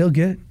 Feel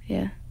good?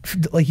 Yeah.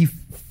 Like you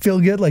feel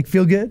good? Like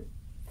feel good?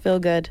 Phil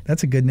Good.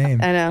 That's a good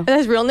name. I know. Is that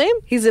his real name?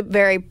 He's a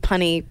very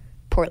punny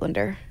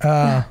Portlander.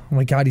 Oh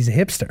my God, he's a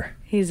hipster.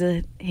 He's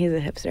a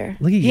hipster.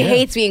 Look at he you.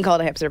 hates being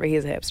called a hipster, but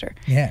he's a hipster.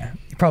 Yeah.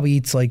 He probably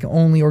eats like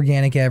only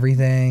organic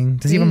everything.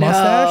 Does he have a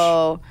mustache?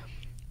 No.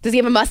 Does he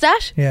have a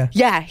mustache? Yeah.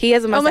 Yeah, he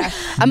has a mustache.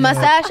 A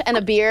mustache and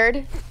a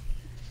beard.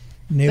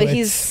 Knew But it.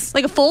 he's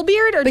Like a full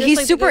beard? Or but just he's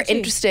like the super goatee?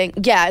 interesting.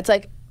 Yeah, it's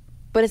like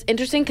but it's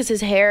interesting because his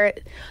hair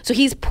so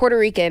he's Puerto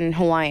Rican,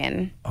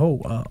 Hawaiian. Oh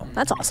wow.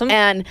 That's awesome.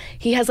 And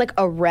he has like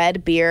a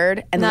red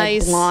beard and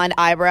Nice. like blonde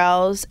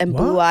eyebrows and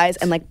blue What? eyes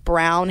and like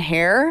brown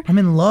hair. I'm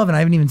in love and I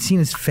haven't even seen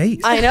his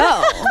face. I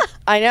know.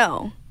 I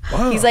know.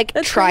 Wow. He's like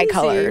That's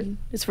tricolored. crazy.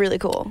 It's really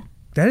cool.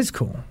 That is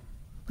cool.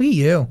 Look at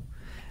you.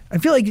 I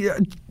feel like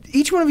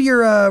each one of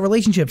your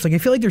relationships, like I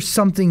feel like there's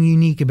something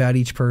unique about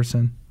each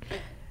person.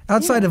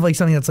 Outside of like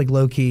something that's like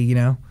low key, you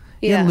know?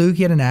 You Yeah. had Luke,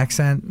 he had an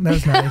accent. That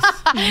was nice.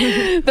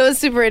 That was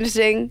super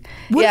interesting.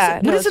 What yeah.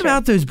 is it true.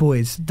 about those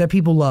boys that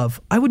people love?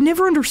 I would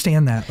never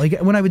understand that. Like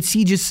when I would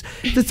see just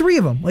the three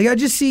of them. Like I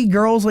just see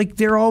girls like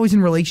they're always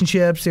in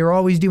relationships. They're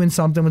always doing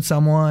something with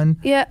someone.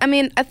 Yeah, I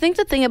mean, I think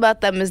the thing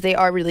about them is they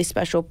are really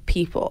special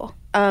people.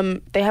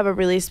 They have a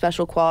really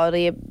special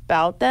quality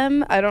about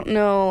them. I don't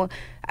know.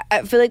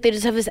 I feel like they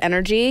just have this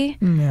energy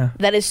Yeah.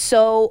 that is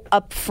so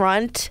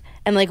upfront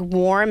and like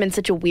warm in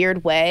such a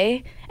weird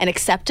way and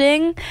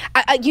accepting.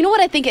 You know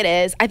what I think it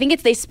is? I think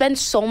it's they spend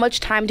so much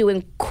time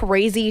doing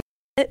crazy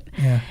shit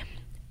Yeah.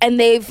 and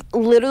they've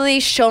literally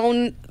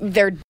shown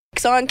their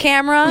dicks on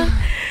camera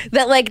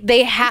that like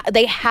they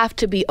have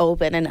to be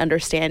open and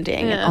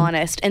understanding and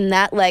honest, and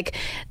that like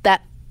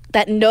that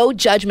no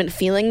judgment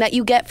feeling that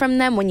you get from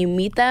them when you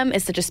meet them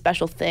is such a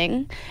special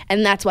thing,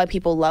 and that's why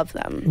people love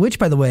them. Which,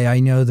 by the way, I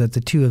know that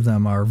the two of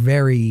them are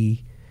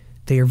very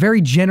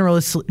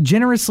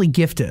generously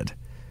gifted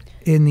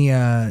in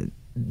the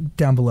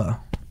down below.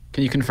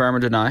 Can you confirm or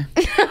deny?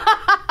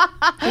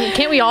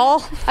 Can't we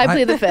all? I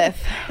plead the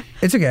fifth.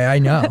 It's okay. I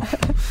know.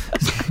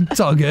 It's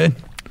all good.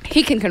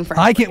 He can confirm.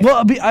 I can't.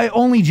 Well, I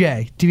only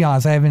Jay. To be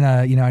honest, I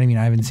haven't. You know what I mean.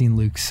 I haven't seen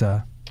Luke's.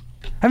 I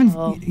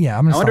haven't. Yeah,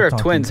 I'm gonna. I wonder stop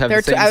if twins talking.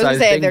 have the They're same I was gonna size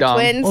say ding they're dong.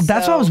 twins. Well,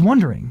 that's what I so- was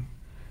wondering.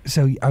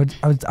 So I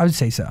would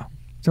say so.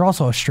 They're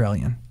also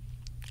Australian.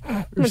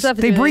 What's that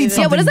for They doing breed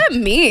anything? Yeah, what does that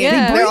mean? Yeah. They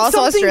They're breed also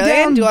something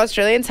Australian. down- Do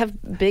Australians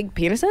have big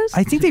penises?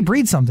 I think they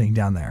breed something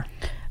down there.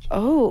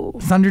 Oh,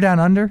 Thunder Down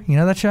Under. You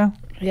know that show?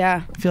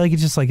 yeah. I feel like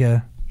it's just like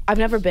a I've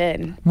never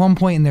been. one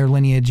point in their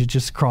lineage. It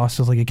just crossed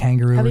with like a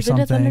kangaroo Have or you been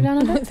to something. Thunder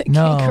Down Under? The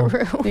No.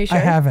 kangaroo. Are you sure?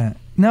 I haven't.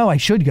 No, I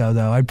should go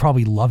though. I'd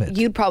probably love it.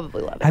 You'd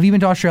probably love it. Have you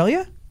been to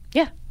Australia?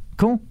 Yeah.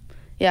 Cool.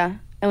 Yeah.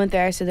 I went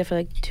there. I stayed there for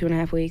like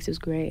 2.5 weeks. It was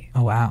great.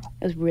 Oh wow.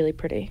 It was really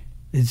pretty.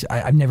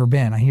 I've never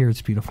been. I hear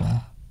it's beautiful.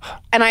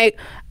 And I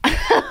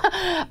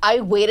I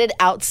waited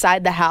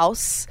outside the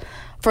house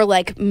for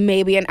like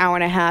maybe an hour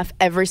and a half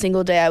every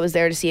single day I was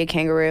there to see a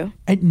kangaroo.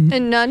 And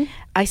And none?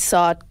 I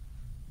saw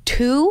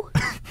two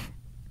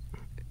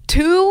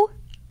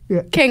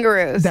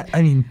Kangaroos.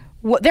 I mean,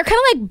 They're kind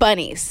of like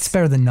bunnies. it's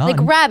better than none. Like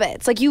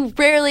rabbits. Like you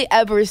rarely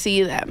ever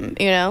see them,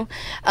 you know?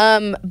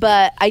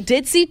 But I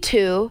did see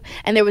 2,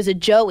 and there was a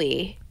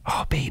Joey.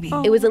 oh, baby.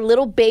 It was a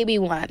little baby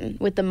one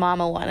with the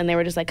mama one, and they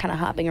were just like kind of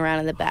hopping around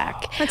in the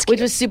back,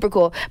 which was super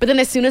cool. But then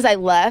as soon as I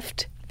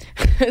left,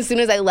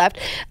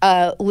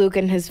 Luke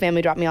and his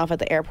family dropped me off at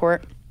the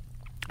airport.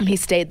 And he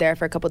stayed there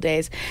for a couple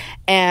days,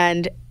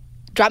 and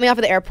dropped me off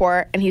at the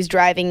airport. And he's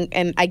driving,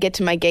 and I get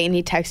to my gate, and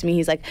he texts me.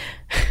 He's like,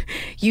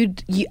 "You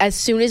as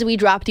soon as we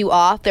dropped you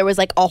off, there was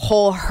like a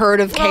whole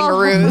herd of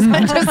kangaroos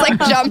that just like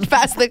jumped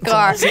past the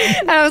car."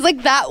 And I was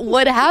like, "That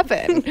would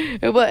happen.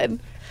 It would."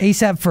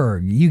 A$AP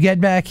Ferg, you get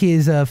back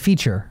his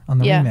feature on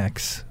the Yeah.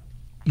 remix.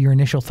 Your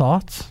initial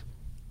thoughts?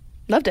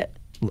 Loved it.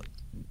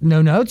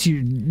 No notes?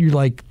 You're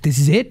like, this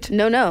is it?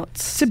 No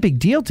notes. It's a big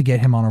deal to get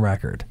him on a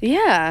record.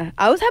 Yeah,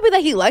 I was happy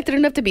that he liked it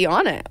enough to be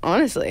on it.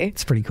 Honestly,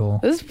 It's pretty cool.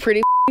 it was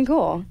pretty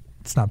cool.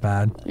 It's not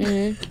bad.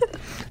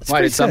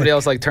 Why did somebody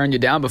else like turn you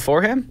down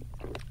before him?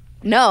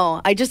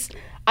 No, I just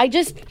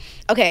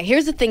okay,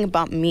 here's the thing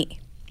about me.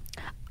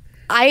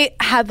 I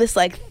have this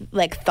like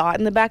thought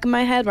in the back of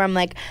my head where I'm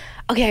like,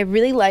 okay, I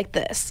really like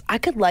this. I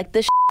could like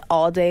this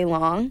all day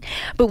long,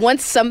 but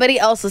once somebody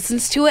else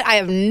listens to it, I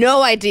have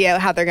no idea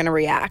how they're gonna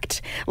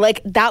react.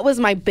 Like that was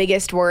my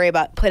biggest worry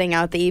about putting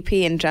out the EP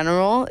in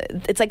general.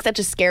 It's like such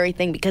a scary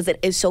thing because it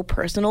is so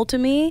personal to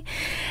me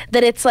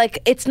that it's like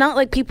it's not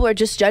like people are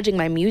just judging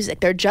my music;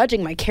 they're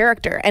judging my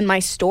character and my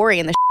story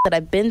and the that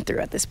I've been through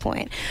at this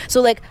point. So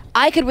like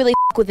I could really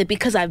with it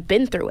because I've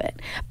been through it,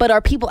 but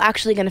are people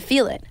actually gonna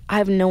feel it? I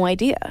have no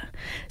idea.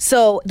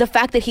 So the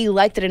fact that he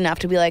liked it enough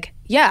to be like,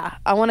 yeah,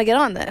 I want to get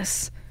on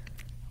this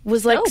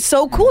was like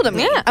so cool to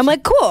me. Yeah. I'm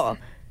like, cool.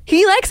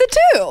 He likes it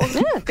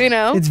too. You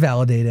know? It's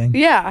validating.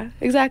 Yeah,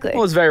 exactly.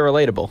 Well, it's very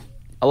relatable.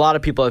 A lot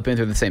of people have been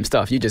through the same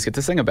stuff. You just get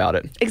to sing about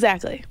it.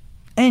 Exactly.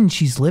 And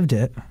she's lived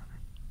it.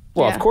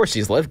 Well, Yeah. of course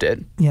she's lived it.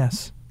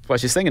 Yes. That's why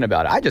she's singing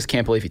about it. I just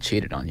can't believe he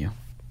cheated on you.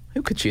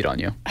 Who could cheat on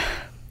you?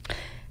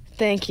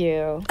 Thank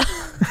you.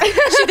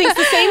 She thinks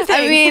the same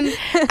thing.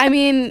 I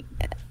mean,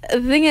 the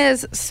thing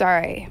is,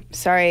 sorry,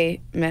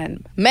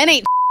 men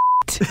ain't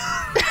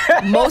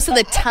most of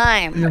the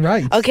time. You're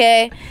right.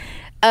 Okay,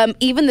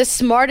 even the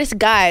smartest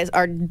guys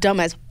are dumb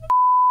as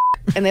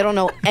and they don't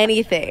know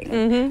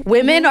anything.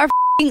 Women are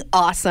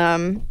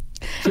awesome.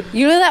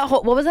 You know that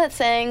whole, what was that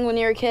saying when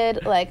you were a kid?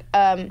 Like,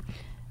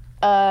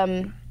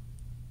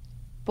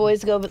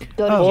 boys go to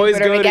Boys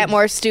Jupiter go to to- get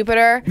more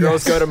stupider.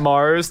 Girls go to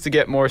Mars to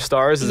get more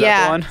stars. Is that the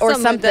Yeah, one? or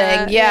Something like something.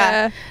 that,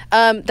 Yeah.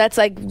 That's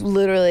like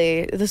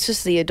literally. That's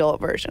just the adult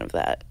version of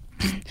that.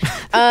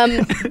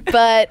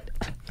 But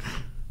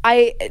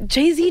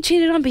Jay-Z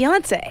cheated on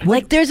Beyonce.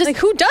 Like, there's just Like,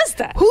 who does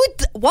that?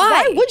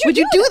 why would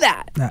you do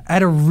that?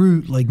 At a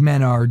root, like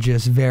men are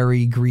just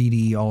very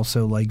greedy,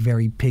 also like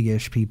very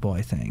piggish people,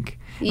 I think.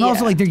 And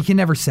also Yeah. like you can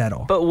never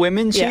settle. But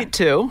women cheat Yeah.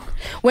 too.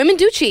 Women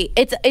do cheat.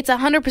 It's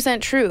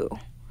 100% true.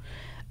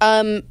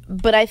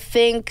 But I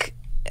think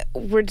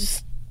we're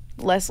just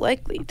less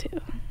likely to.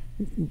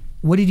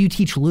 What did you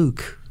teach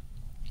Luke?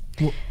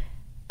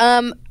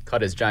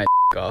 Cut his giant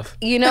off.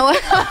 You know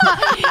what?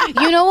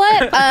 You know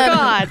what?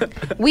 God.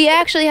 We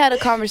actually had a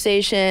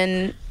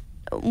conversation.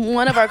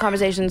 One of our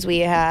conversations we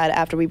had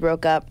after we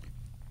broke up,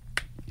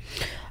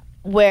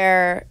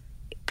 where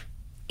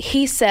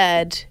he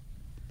said,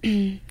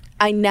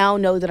 "I now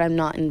know that I'm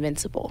not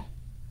invincible,"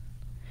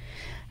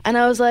 and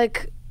I was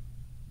like,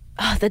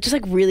 oh, that just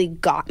like really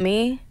got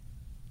me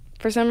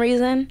for some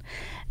reason.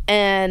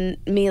 And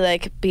me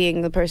like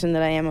being the person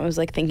that I am, I was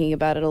like thinking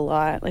about it a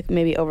lot, like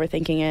maybe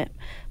overthinking it.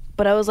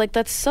 But I was like,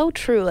 that's so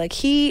true. Like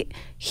he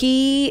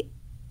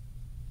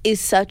is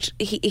such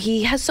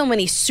he has so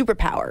many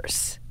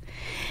superpowers.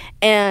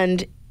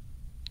 And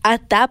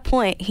at that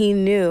point he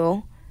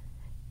knew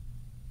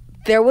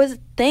there was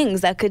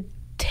things that could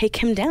take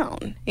him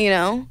down, you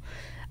know?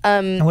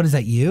 And what is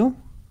that, you?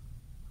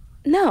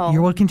 No.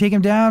 You're what can take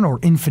him down, or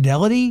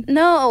infidelity?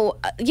 No,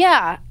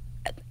 yeah.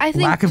 I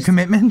think Lack of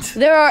commitment?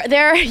 There are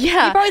yeah.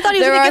 He probably thought he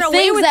was there gonna are get away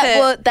things with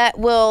that it. that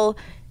will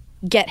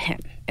get him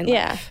in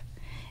Yeah. life.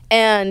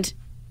 And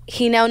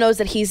he now knows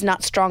that he's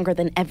not stronger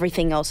than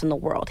everything else in the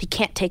world. He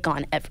can't take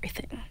on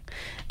everything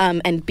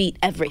and beat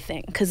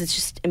everything because it's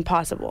just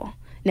impossible.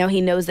 Now he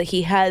knows that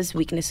he has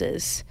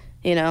weaknesses,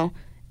 you know,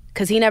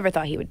 because he never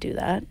thought he would do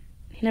that.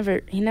 He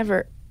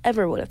never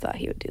ever would have thought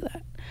he would do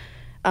that.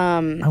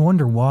 I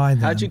wonder why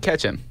then. How'd you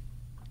catch him?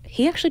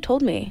 He actually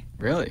told me.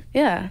 Really?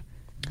 Yeah.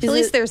 At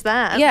least there's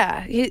that.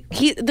 Yeah,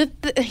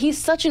 he's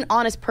such an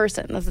honest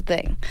person. That's the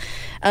thing.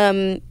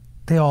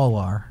 They all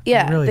are.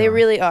 Yeah, they are.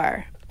 really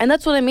are, and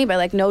that's what I mean by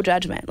like no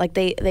judgment. Like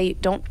they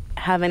don't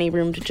have any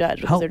room to judge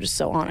because How- they're just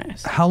so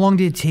honest. How long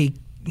did it take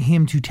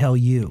him to tell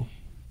you?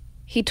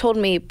 He told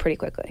me pretty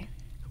quickly.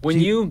 When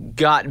you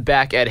got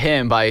back at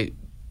him by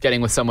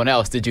getting with someone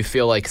else, did you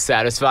feel like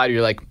satisfied? Or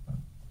you're like,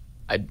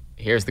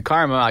 here's the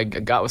karma. I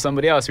got with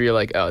somebody else. Or you're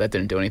like, oh, that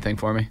didn't do anything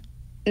for me.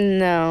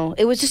 No,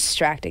 it was just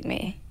distracting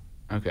me.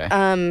 Okay.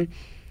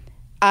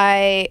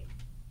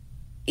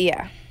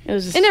 Yeah. It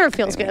was just, It never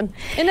feels good.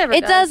 It never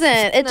It does.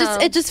 doesn't. It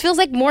No. just feels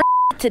like more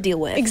to deal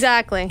with.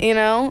 Exactly. You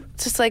know?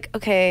 It's just like,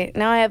 okay,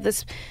 now I have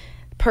this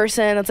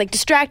person that's like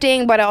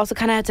distracting, but I also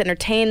kind of have to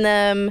entertain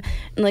them.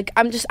 And like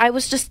I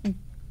was just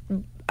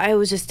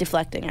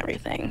deflecting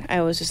everything.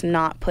 I was just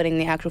not putting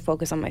the actual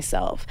focus on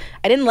myself.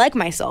 I didn't like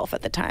myself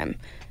at the time.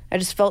 I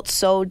just felt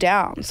so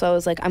down. So I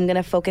was like, I'm going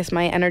to focus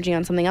my energy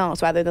on something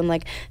else rather than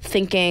like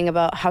thinking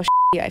about how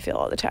shitty I feel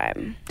all the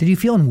time. Did you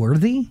feel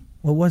unworthy?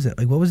 What was it?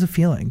 Like, what was the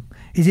feeling?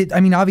 Is it, I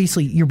mean,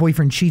 obviously your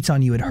boyfriend cheats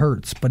on you, it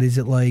hurts, but is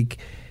it like,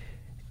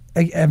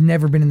 I've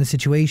never been in the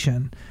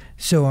situation,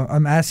 so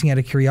I'm asking out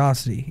of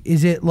curiosity.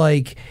 Is it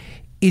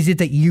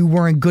that you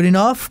weren't good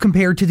enough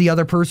compared to the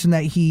other person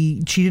that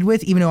he cheated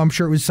with, even though I'm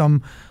sure it was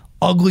some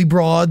ugly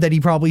broad that he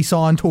probably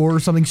saw on tour or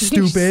something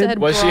stupid? said-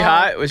 Was she Bro.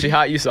 hot? Was she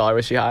hot? You saw her.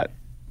 Was she hot?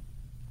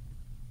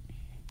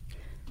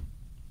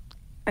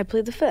 I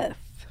plead the fifth.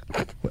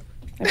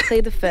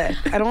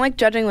 I don't like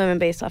judging women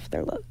based off of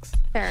their looks.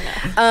 Fair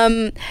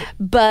enough.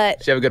 But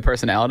Did she have a good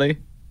personality?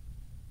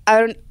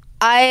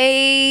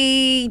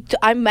 I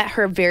met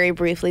her very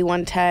briefly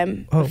one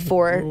time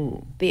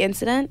before the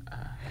incident.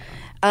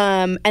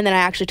 And then I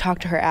actually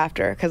talked to her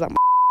after because I'm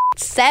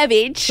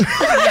savage.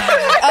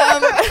 I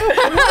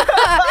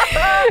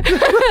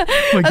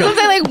was gonna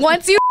say, like,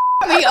 once you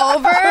me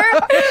over,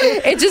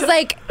 it's just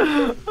like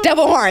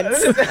devil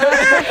horns.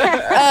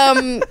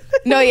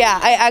 No, yeah,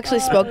 I actually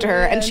spoke to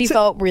her and she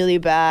felt really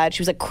bad.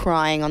 She was like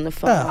crying on the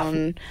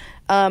phone.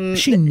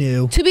 She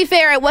knew. To be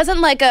fair, it wasn't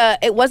like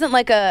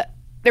a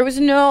there was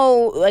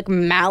no like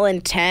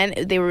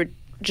malintent. They were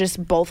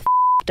just both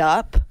f***ed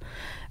up.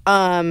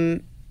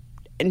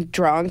 And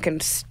drunk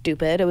and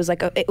stupid. It was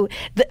like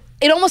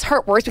it almost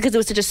hurt worse because it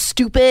was such a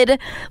stupid,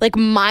 like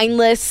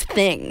mindless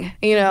thing.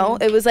 You know,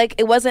 it was like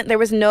there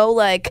was no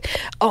like,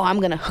 oh, I'm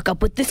gonna hook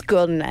up with this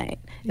girl tonight.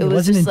 It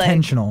wasn't just, like,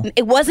 intentional.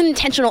 it wasn't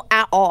intentional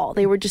at all.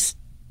 They were just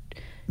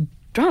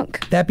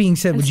drunk. That being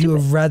said, would you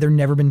have rather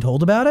never been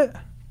told about it?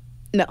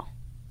 No,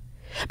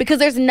 because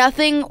there's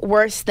nothing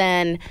worse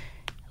than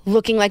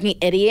looking like an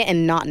idiot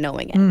and not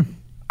knowing it.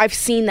 I've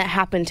seen that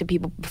happen to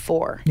people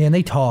before. Yeah, and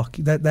they talk.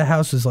 That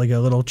house is like a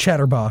little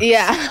chatterbox.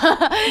 Yeah.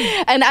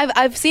 And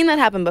I've seen that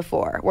happen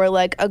before where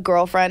like a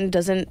girlfriend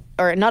doesn't,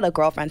 or not a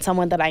girlfriend,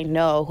 someone that I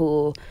know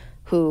who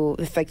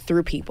it's like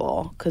through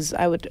people, because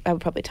I would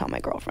probably tell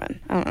my girlfriend.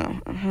 I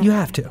don't know. You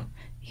have to.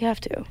 You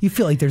have to. You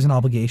feel like there's an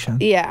obligation.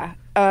 Yeah.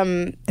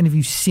 And if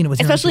you've seen it with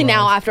Especially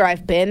now after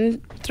I've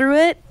been through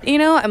it, you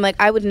know, I'm like,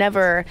 I would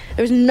never,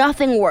 there's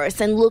nothing worse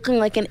than looking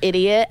like an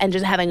idiot and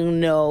just having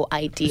no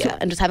idea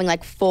and just having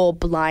like full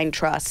blind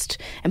trust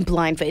and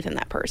blind faith in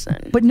that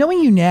person. But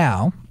knowing you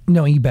now,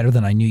 knowing you better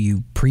than I knew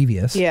you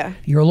previous, Yeah.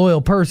 you're a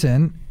loyal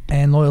person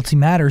and loyalty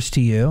matters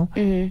to you.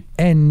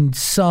 And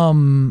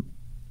some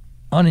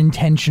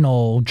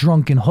unintentional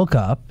drunken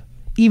hookup,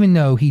 even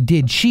though he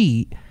did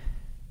cheat,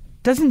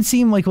 doesn't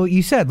seem like what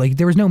you said. Like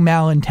there was no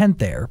malintent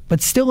there,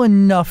 but still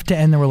enough to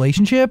end the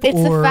relationship. It's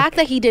or the fact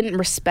that he didn't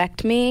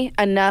respect me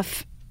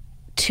enough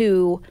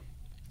to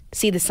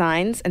see the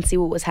signs and see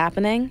what was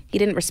happening. He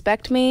didn't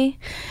respect me,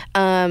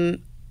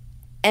 and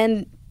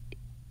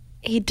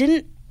he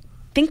didn't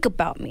think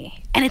about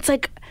me. And it's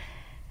like,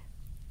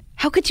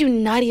 how could you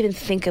not even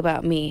think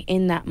about me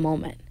in that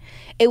moment?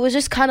 It was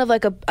just kind of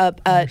like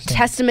a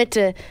testament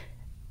to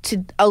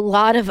a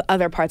lot of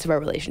other parts of our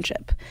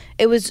relationship.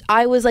 I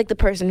was like the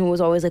person who was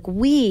always like,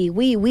 we,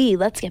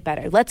 let's get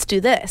better. Let's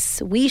do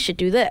this. We should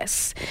do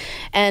this.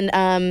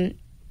 And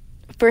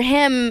for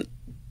him,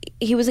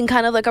 he was in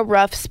kind of like a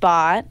rough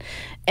spot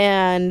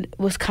and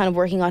was kind of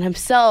working on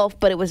himself,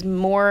 but it was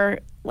more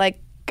like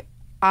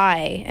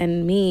I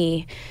and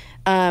me.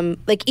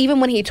 Like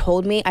even when he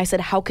told me, I said,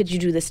 how could you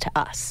do this to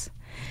us?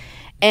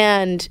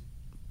 And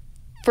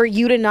for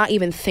you to not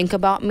even think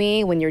about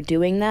me when you're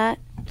doing that,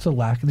 it's a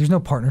lack. There's no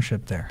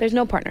partnership there. there's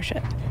no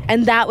partnership.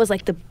 And that was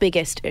like the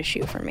biggest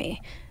issue for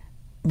me.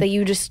 That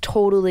you just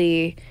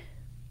threw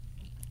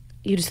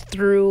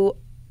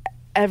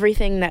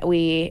everything that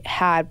we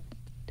had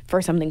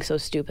for something so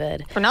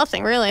stupid. For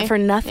nothing, really. For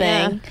nothing.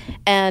 Yeah.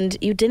 And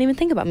you didn't even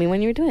think about me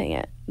when you were doing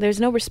it. There's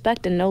no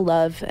respect and no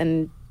love,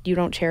 and you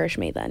don't cherish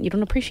me then. You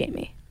don't appreciate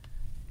me.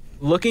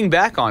 Looking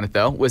back on it,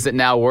 though, was it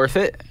now worth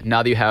it?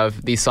 Now that you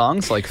have these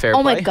songs like Fair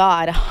Oh Play? my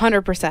God,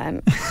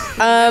 100%.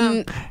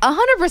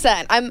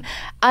 100%.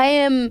 I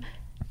am,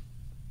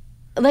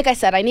 like I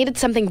said, I needed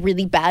something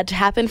really bad to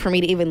happen for me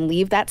to even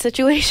leave that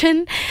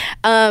situation.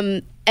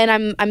 And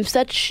I'm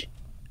such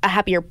a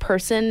happier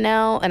person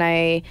now, and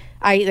I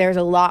there's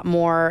a lot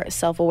more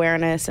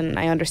self-awareness, and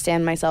I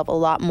understand myself a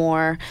lot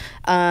more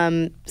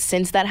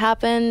since that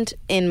happened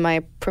in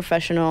my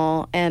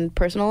professional and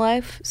personal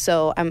life.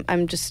 So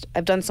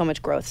I've done so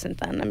much growth since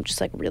then. I'm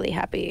just like really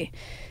happy.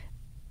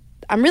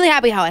 I'm really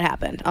happy how it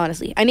happened,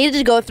 honestly. I needed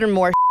to go through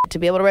more to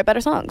be able to write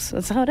better songs.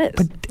 That's how it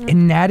is.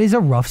 And that is a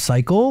rough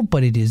cycle,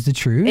 but it is the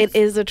truth. It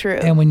is the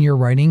truth. And when you're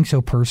writing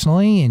so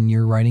personally and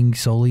you're writing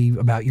solely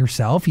about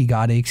yourself, you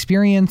got to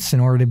experience in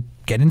order to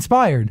get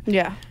inspired.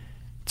 Yeah.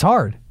 It's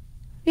hard.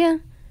 Yeah.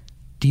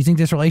 Do you think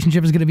this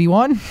relationship is going to be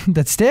one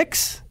that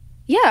sticks?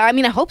 Yeah, I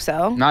mean, I hope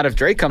so. Not if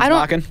Drake comes I don't-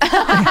 knocking.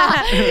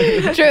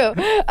 True.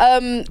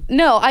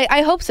 No,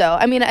 I hope so.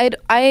 I mean,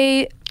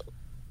 I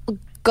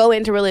go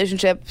into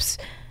relationships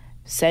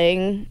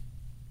saying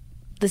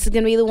this is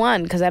gonna be the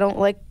one because I don't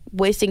like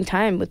wasting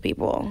time with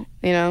people.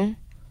 You know,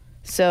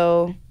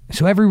 so.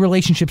 So every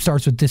relationship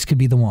starts with this could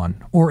be the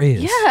one, or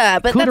is. Yeah,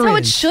 but Could that's or how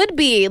it is. should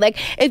be. Like,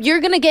 if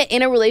you're gonna get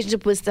in a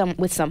relationship with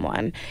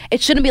someone,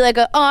 it shouldn't be like,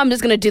 oh, I'm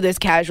just gonna do this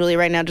casually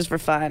right now just for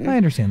fun. I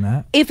understand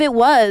that. If it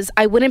was,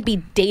 I wouldn't be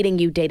dating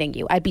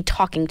you. I'd be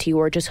talking to you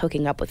or just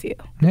hooking up with you.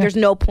 Yeah. There's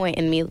no point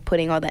in me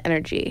putting all the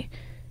energy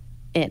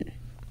in.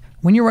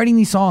 When you're writing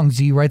these songs,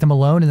 do you write them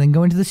alone and then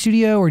go into the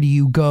studio, or do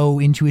you go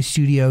into a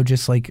studio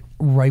just like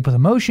write with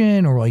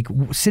emotion or like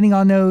sitting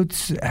on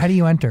notes? How do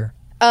you enter?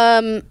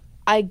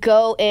 I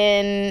go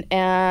in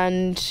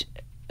and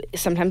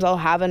sometimes I'll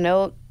have a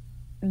note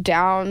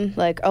down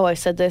like, oh, I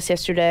said this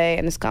yesterday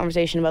and this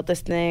conversation about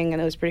this thing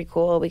and it was pretty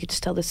cool. We could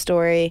just tell this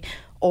story.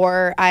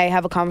 Or I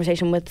have a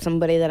conversation with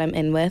somebody that I'm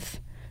in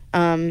with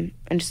and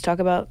just talk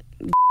about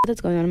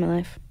that's going on in my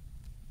life.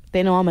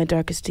 They know all my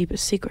darkest,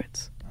 deepest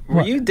secrets.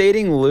 Were you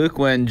dating Luke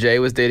when Jay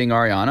was dating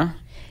Ariana?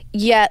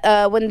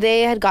 Yeah, when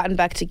they had gotten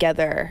back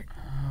together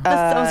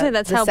I was saying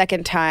that's the how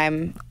second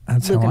time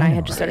That's Luke how and I I know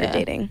had just her. started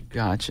dating.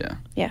 Gotcha.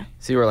 Yeah.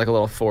 So you were like a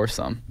little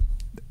foursome.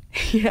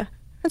 Yeah.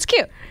 that's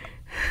cute.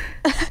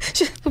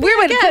 Weird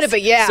way to put it,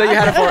 but yeah. So you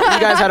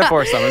guys had a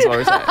foursome, is what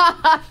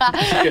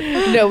we're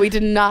saying. No, we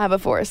did not have a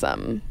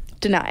foursome.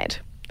 Denied.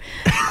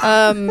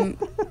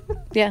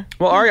 Yeah.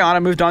 Well,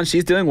 Ariana moved on.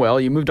 She's doing well.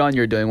 You moved on.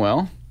 You're doing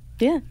well.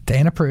 Yeah.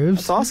 Dan approves.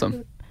 That's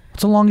awesome.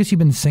 What's the longest you've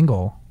been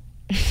single?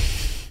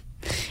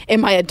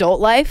 In my adult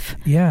life,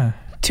 Yeah.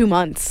 2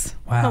 months.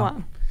 Wow. Oh,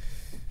 wow.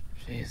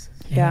 Jesus.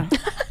 Yeah.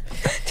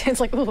 Dan's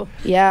like, ooh.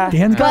 Yeah.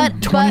 Dan's gone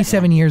But-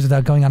 27 years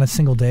without going on a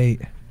single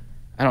date.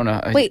 I don't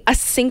know. Wait, a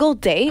single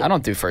date? I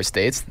don't do first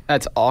dates.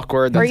 That's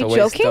awkward. That's you a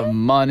waste joking? of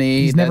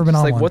money. He's never That's been just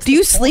on like, one. what's Do you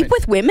the sleep point?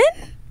 with women?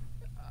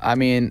 I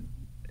mean,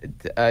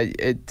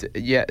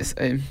 yes.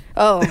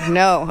 Oh,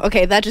 no.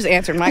 Okay, that just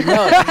answered my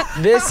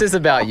question. This is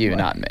about you,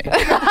 not me.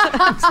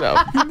 So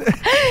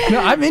No,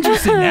 I'm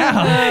interested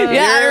now.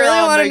 Yeah, I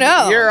really want to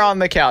know. You're on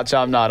the couch.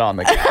 I'm not on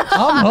the couch.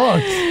 I'm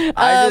hooked.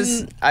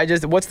 I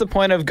just. What's the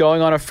point of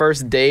going on a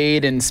first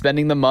date and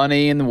spending the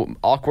money and the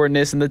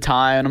awkwardness and the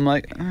time? And I'm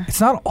like, It's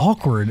not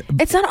awkward.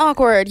 It's not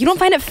awkward. You don't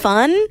find it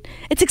fun?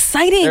 It's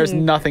exciting. there's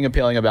nothing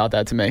appealing about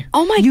that to me.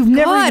 Oh my You've God,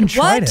 never even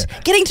tried what?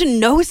 it. Getting to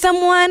know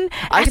someone,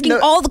 I can asking know-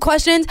 all the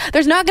questions.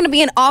 There's not going to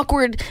be an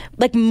awkward,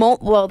 like,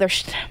 well,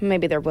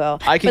 maybe there will.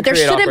 I can but there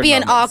create shouldn't awkward be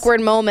an moments.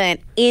 awkward moment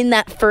in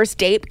that first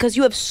date because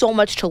you have so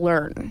much to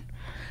learn.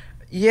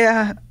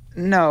 Yeah.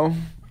 No.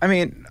 I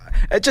mean,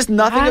 it's just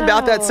nothing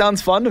about that Wow.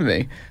 sounds fun to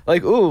me.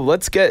 Like, ooh,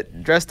 let's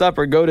get dressed up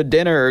or go to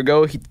dinner or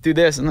go do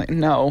this. I'm like,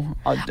 no.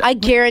 I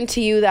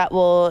guarantee you that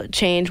will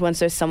change once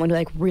there's someone who,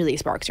 like, really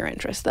sparks your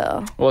interest,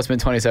 though. Well, it's been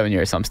 27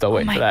 years, so I'm still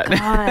waiting Oh for my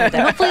that. God.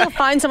 Hopefully you'll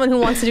find someone who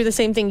wants to do the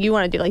same thing you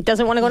want to do. Like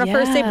doesn't want to go on a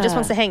first date, but just Yeah.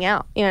 wants to hang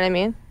out. You know what I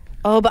mean?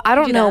 Oh, but I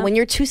don't Do know. that. When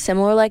you're too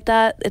similar like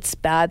that, it's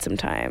bad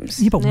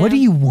sometimes. Yeah, but what do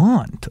you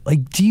want?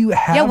 Like, do you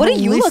have Yeah, what a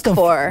do you list look of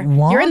for?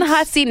 wants? You're in the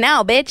hot seat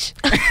now, bitch.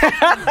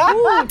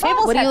 Ooh,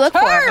 tables What do you have look for?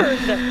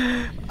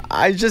 turned.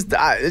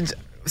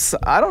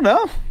 I don't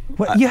know.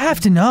 What, you have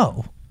to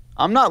know.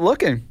 I'm not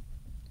looking.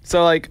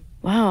 So, like,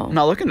 Wow. I'm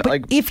not looking.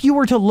 Like, If you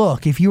were to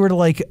look, if you were to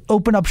like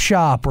open up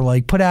shop or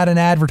like put out an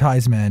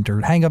advertisement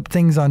or hang up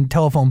things on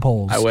telephone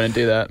poles, I wouldn't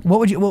do that. what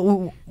would you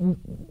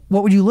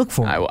what would you look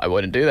for? I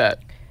wouldn't do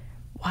that.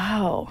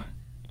 Wow.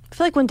 I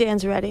feel like when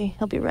Dan's ready,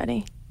 he'll be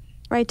ready.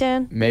 Right,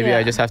 Dan? Maybe Yeah.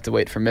 I just have to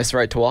wait for Miss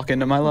Right to walk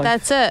into my life.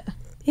 That's it.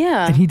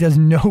 Yeah. And he does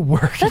no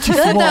work. He just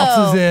good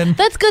waltzes though. in.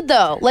 That's good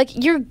though. Like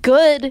you're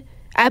good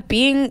at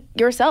being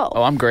yourself.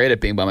 Oh, I'm great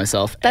at being by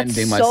myself and That's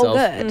being so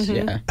myself. good.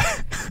 Yeah.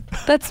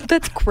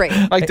 That's great.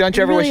 Like, don't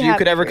you ever really wish you happy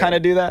could ever for you. kind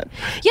of do that?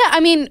 Yeah, I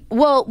mean,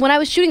 well, when I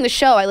was shooting the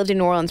show, I lived in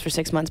New Orleans for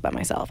 6 months by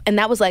myself. And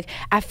that was like,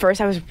 at first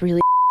I was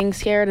really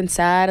scared and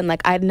sad. And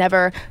like, I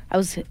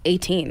was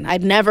 18.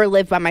 I'd never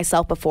lived by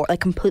myself before, like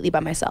completely by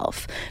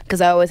myself.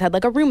 Because I always had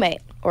like a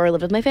roommate or I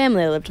lived with my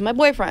family, I lived with my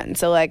boyfriend.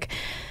 So like,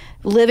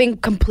 living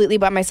completely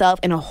by myself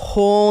in a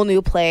whole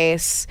new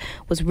place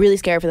was really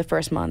scary for the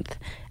first month.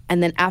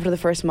 And then after the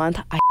first month,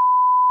 I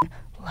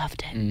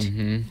loved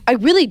it. I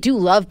really do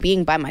love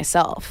being by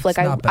myself. Like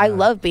not I bad.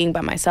 love being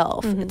by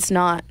myself. It's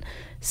not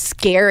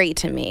scary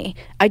to me.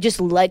 I just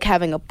like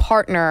having a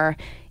partner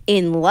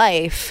in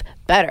life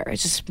better.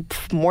 It's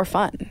just more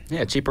fun.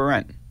 Yeah, cheaper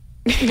rent.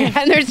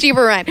 And there's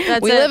cheaper rent. We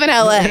it. live in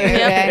LA.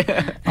 Okay?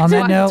 On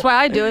that That's note, why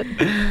I do it.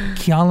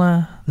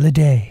 Kiana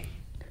Lede.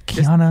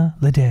 Kiana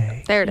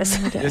Lede. There it is.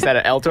 Is that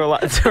an elder name?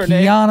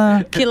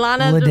 Kiana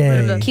Kilana.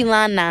 Lede.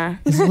 Kilana.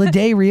 Is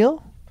Lede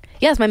real?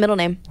 Yeah, it's my middle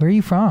name. Where are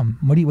you from?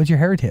 What's your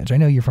heritage? I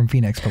know you're from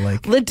Phoenix, but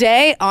like,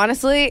 Lede,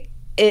 honestly,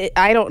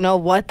 I don't know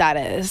what that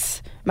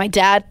is. My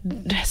dad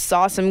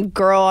saw some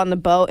girl on the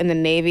boat in the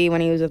Navy when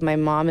he was with my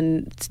mom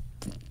and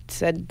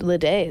said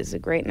Lede is a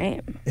great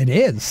name. it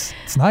is.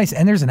 It's nice,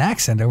 and there's an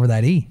accent over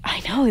that E. I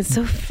know, it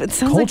sounds like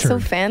so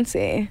Cultured.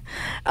 fancy.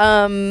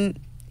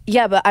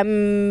 Yeah, but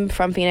I'm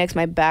from Phoenix.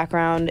 My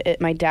background,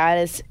 my dad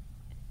is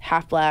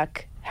half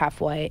black,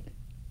 half white.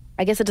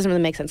 I guess it doesn't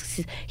really make sense.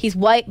 'Cause he's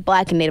white,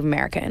 black, and Native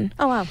American.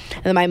 Oh, wow.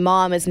 And then my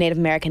mom is Native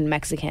American,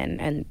 Mexican,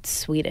 and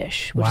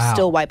Swedish, which is Wow.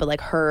 still white, but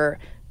like her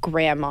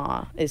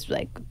grandma is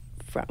like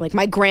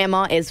my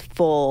grandma is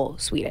full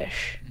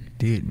Swedish.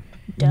 Dude,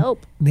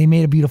 Dope. they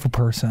made a beautiful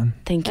person.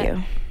 Thank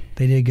you.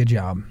 They did a good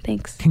job.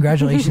 Thanks.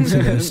 Congratulations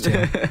to those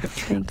two.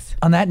 Thanks.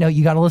 On that note,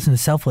 you got to listen to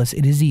Selfless.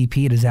 It is the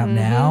EP. It is out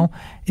now.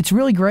 It's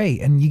really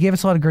great, and you gave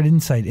us a lot of great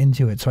insight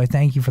into it. So I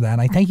thank you for that,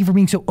 and I thank you for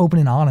being so open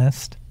and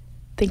honest.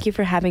 Thank you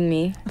for having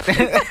me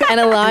and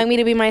allowing me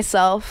to be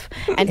myself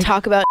and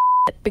talk about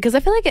because I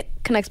feel like it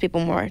connects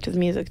people more to the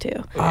music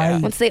too.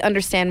 Once they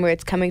understand where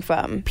it's coming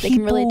from, they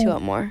can relate to it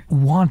more.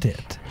 Want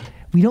it.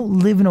 We don't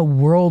live in a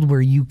world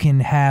where you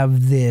can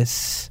have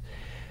this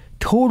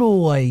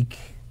total like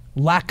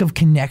lack of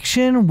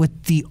connection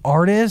with the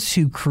artist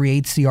who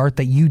creates the art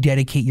that you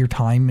dedicate your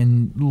time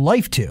and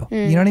life to.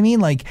 You know what I mean?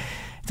 Like,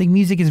 I think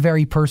music is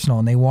very personal,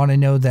 and they want to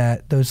know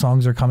that those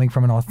songs are coming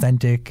from an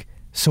authentic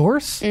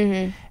source,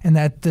 and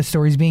that the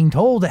stories being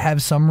told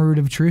have some root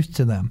of truth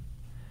to them.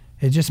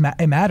 It just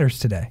it matters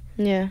today.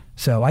 Yeah.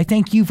 So I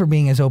thank you for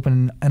being as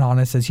open and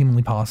honest as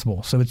humanly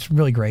possible. So it's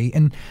really great,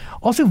 and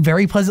also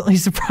very pleasantly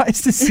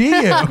surprised to see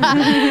you.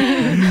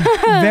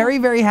 Very,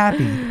 very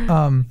happy.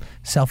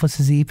 Selfless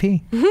is the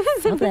EP.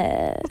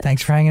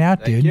 Thanks for hanging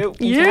out, dude. you.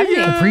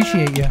 Yeah.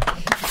 Appreciate you.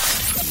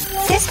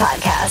 This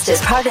podcast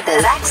is part of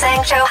the Zach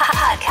Sang Show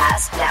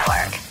Podcast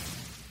Network.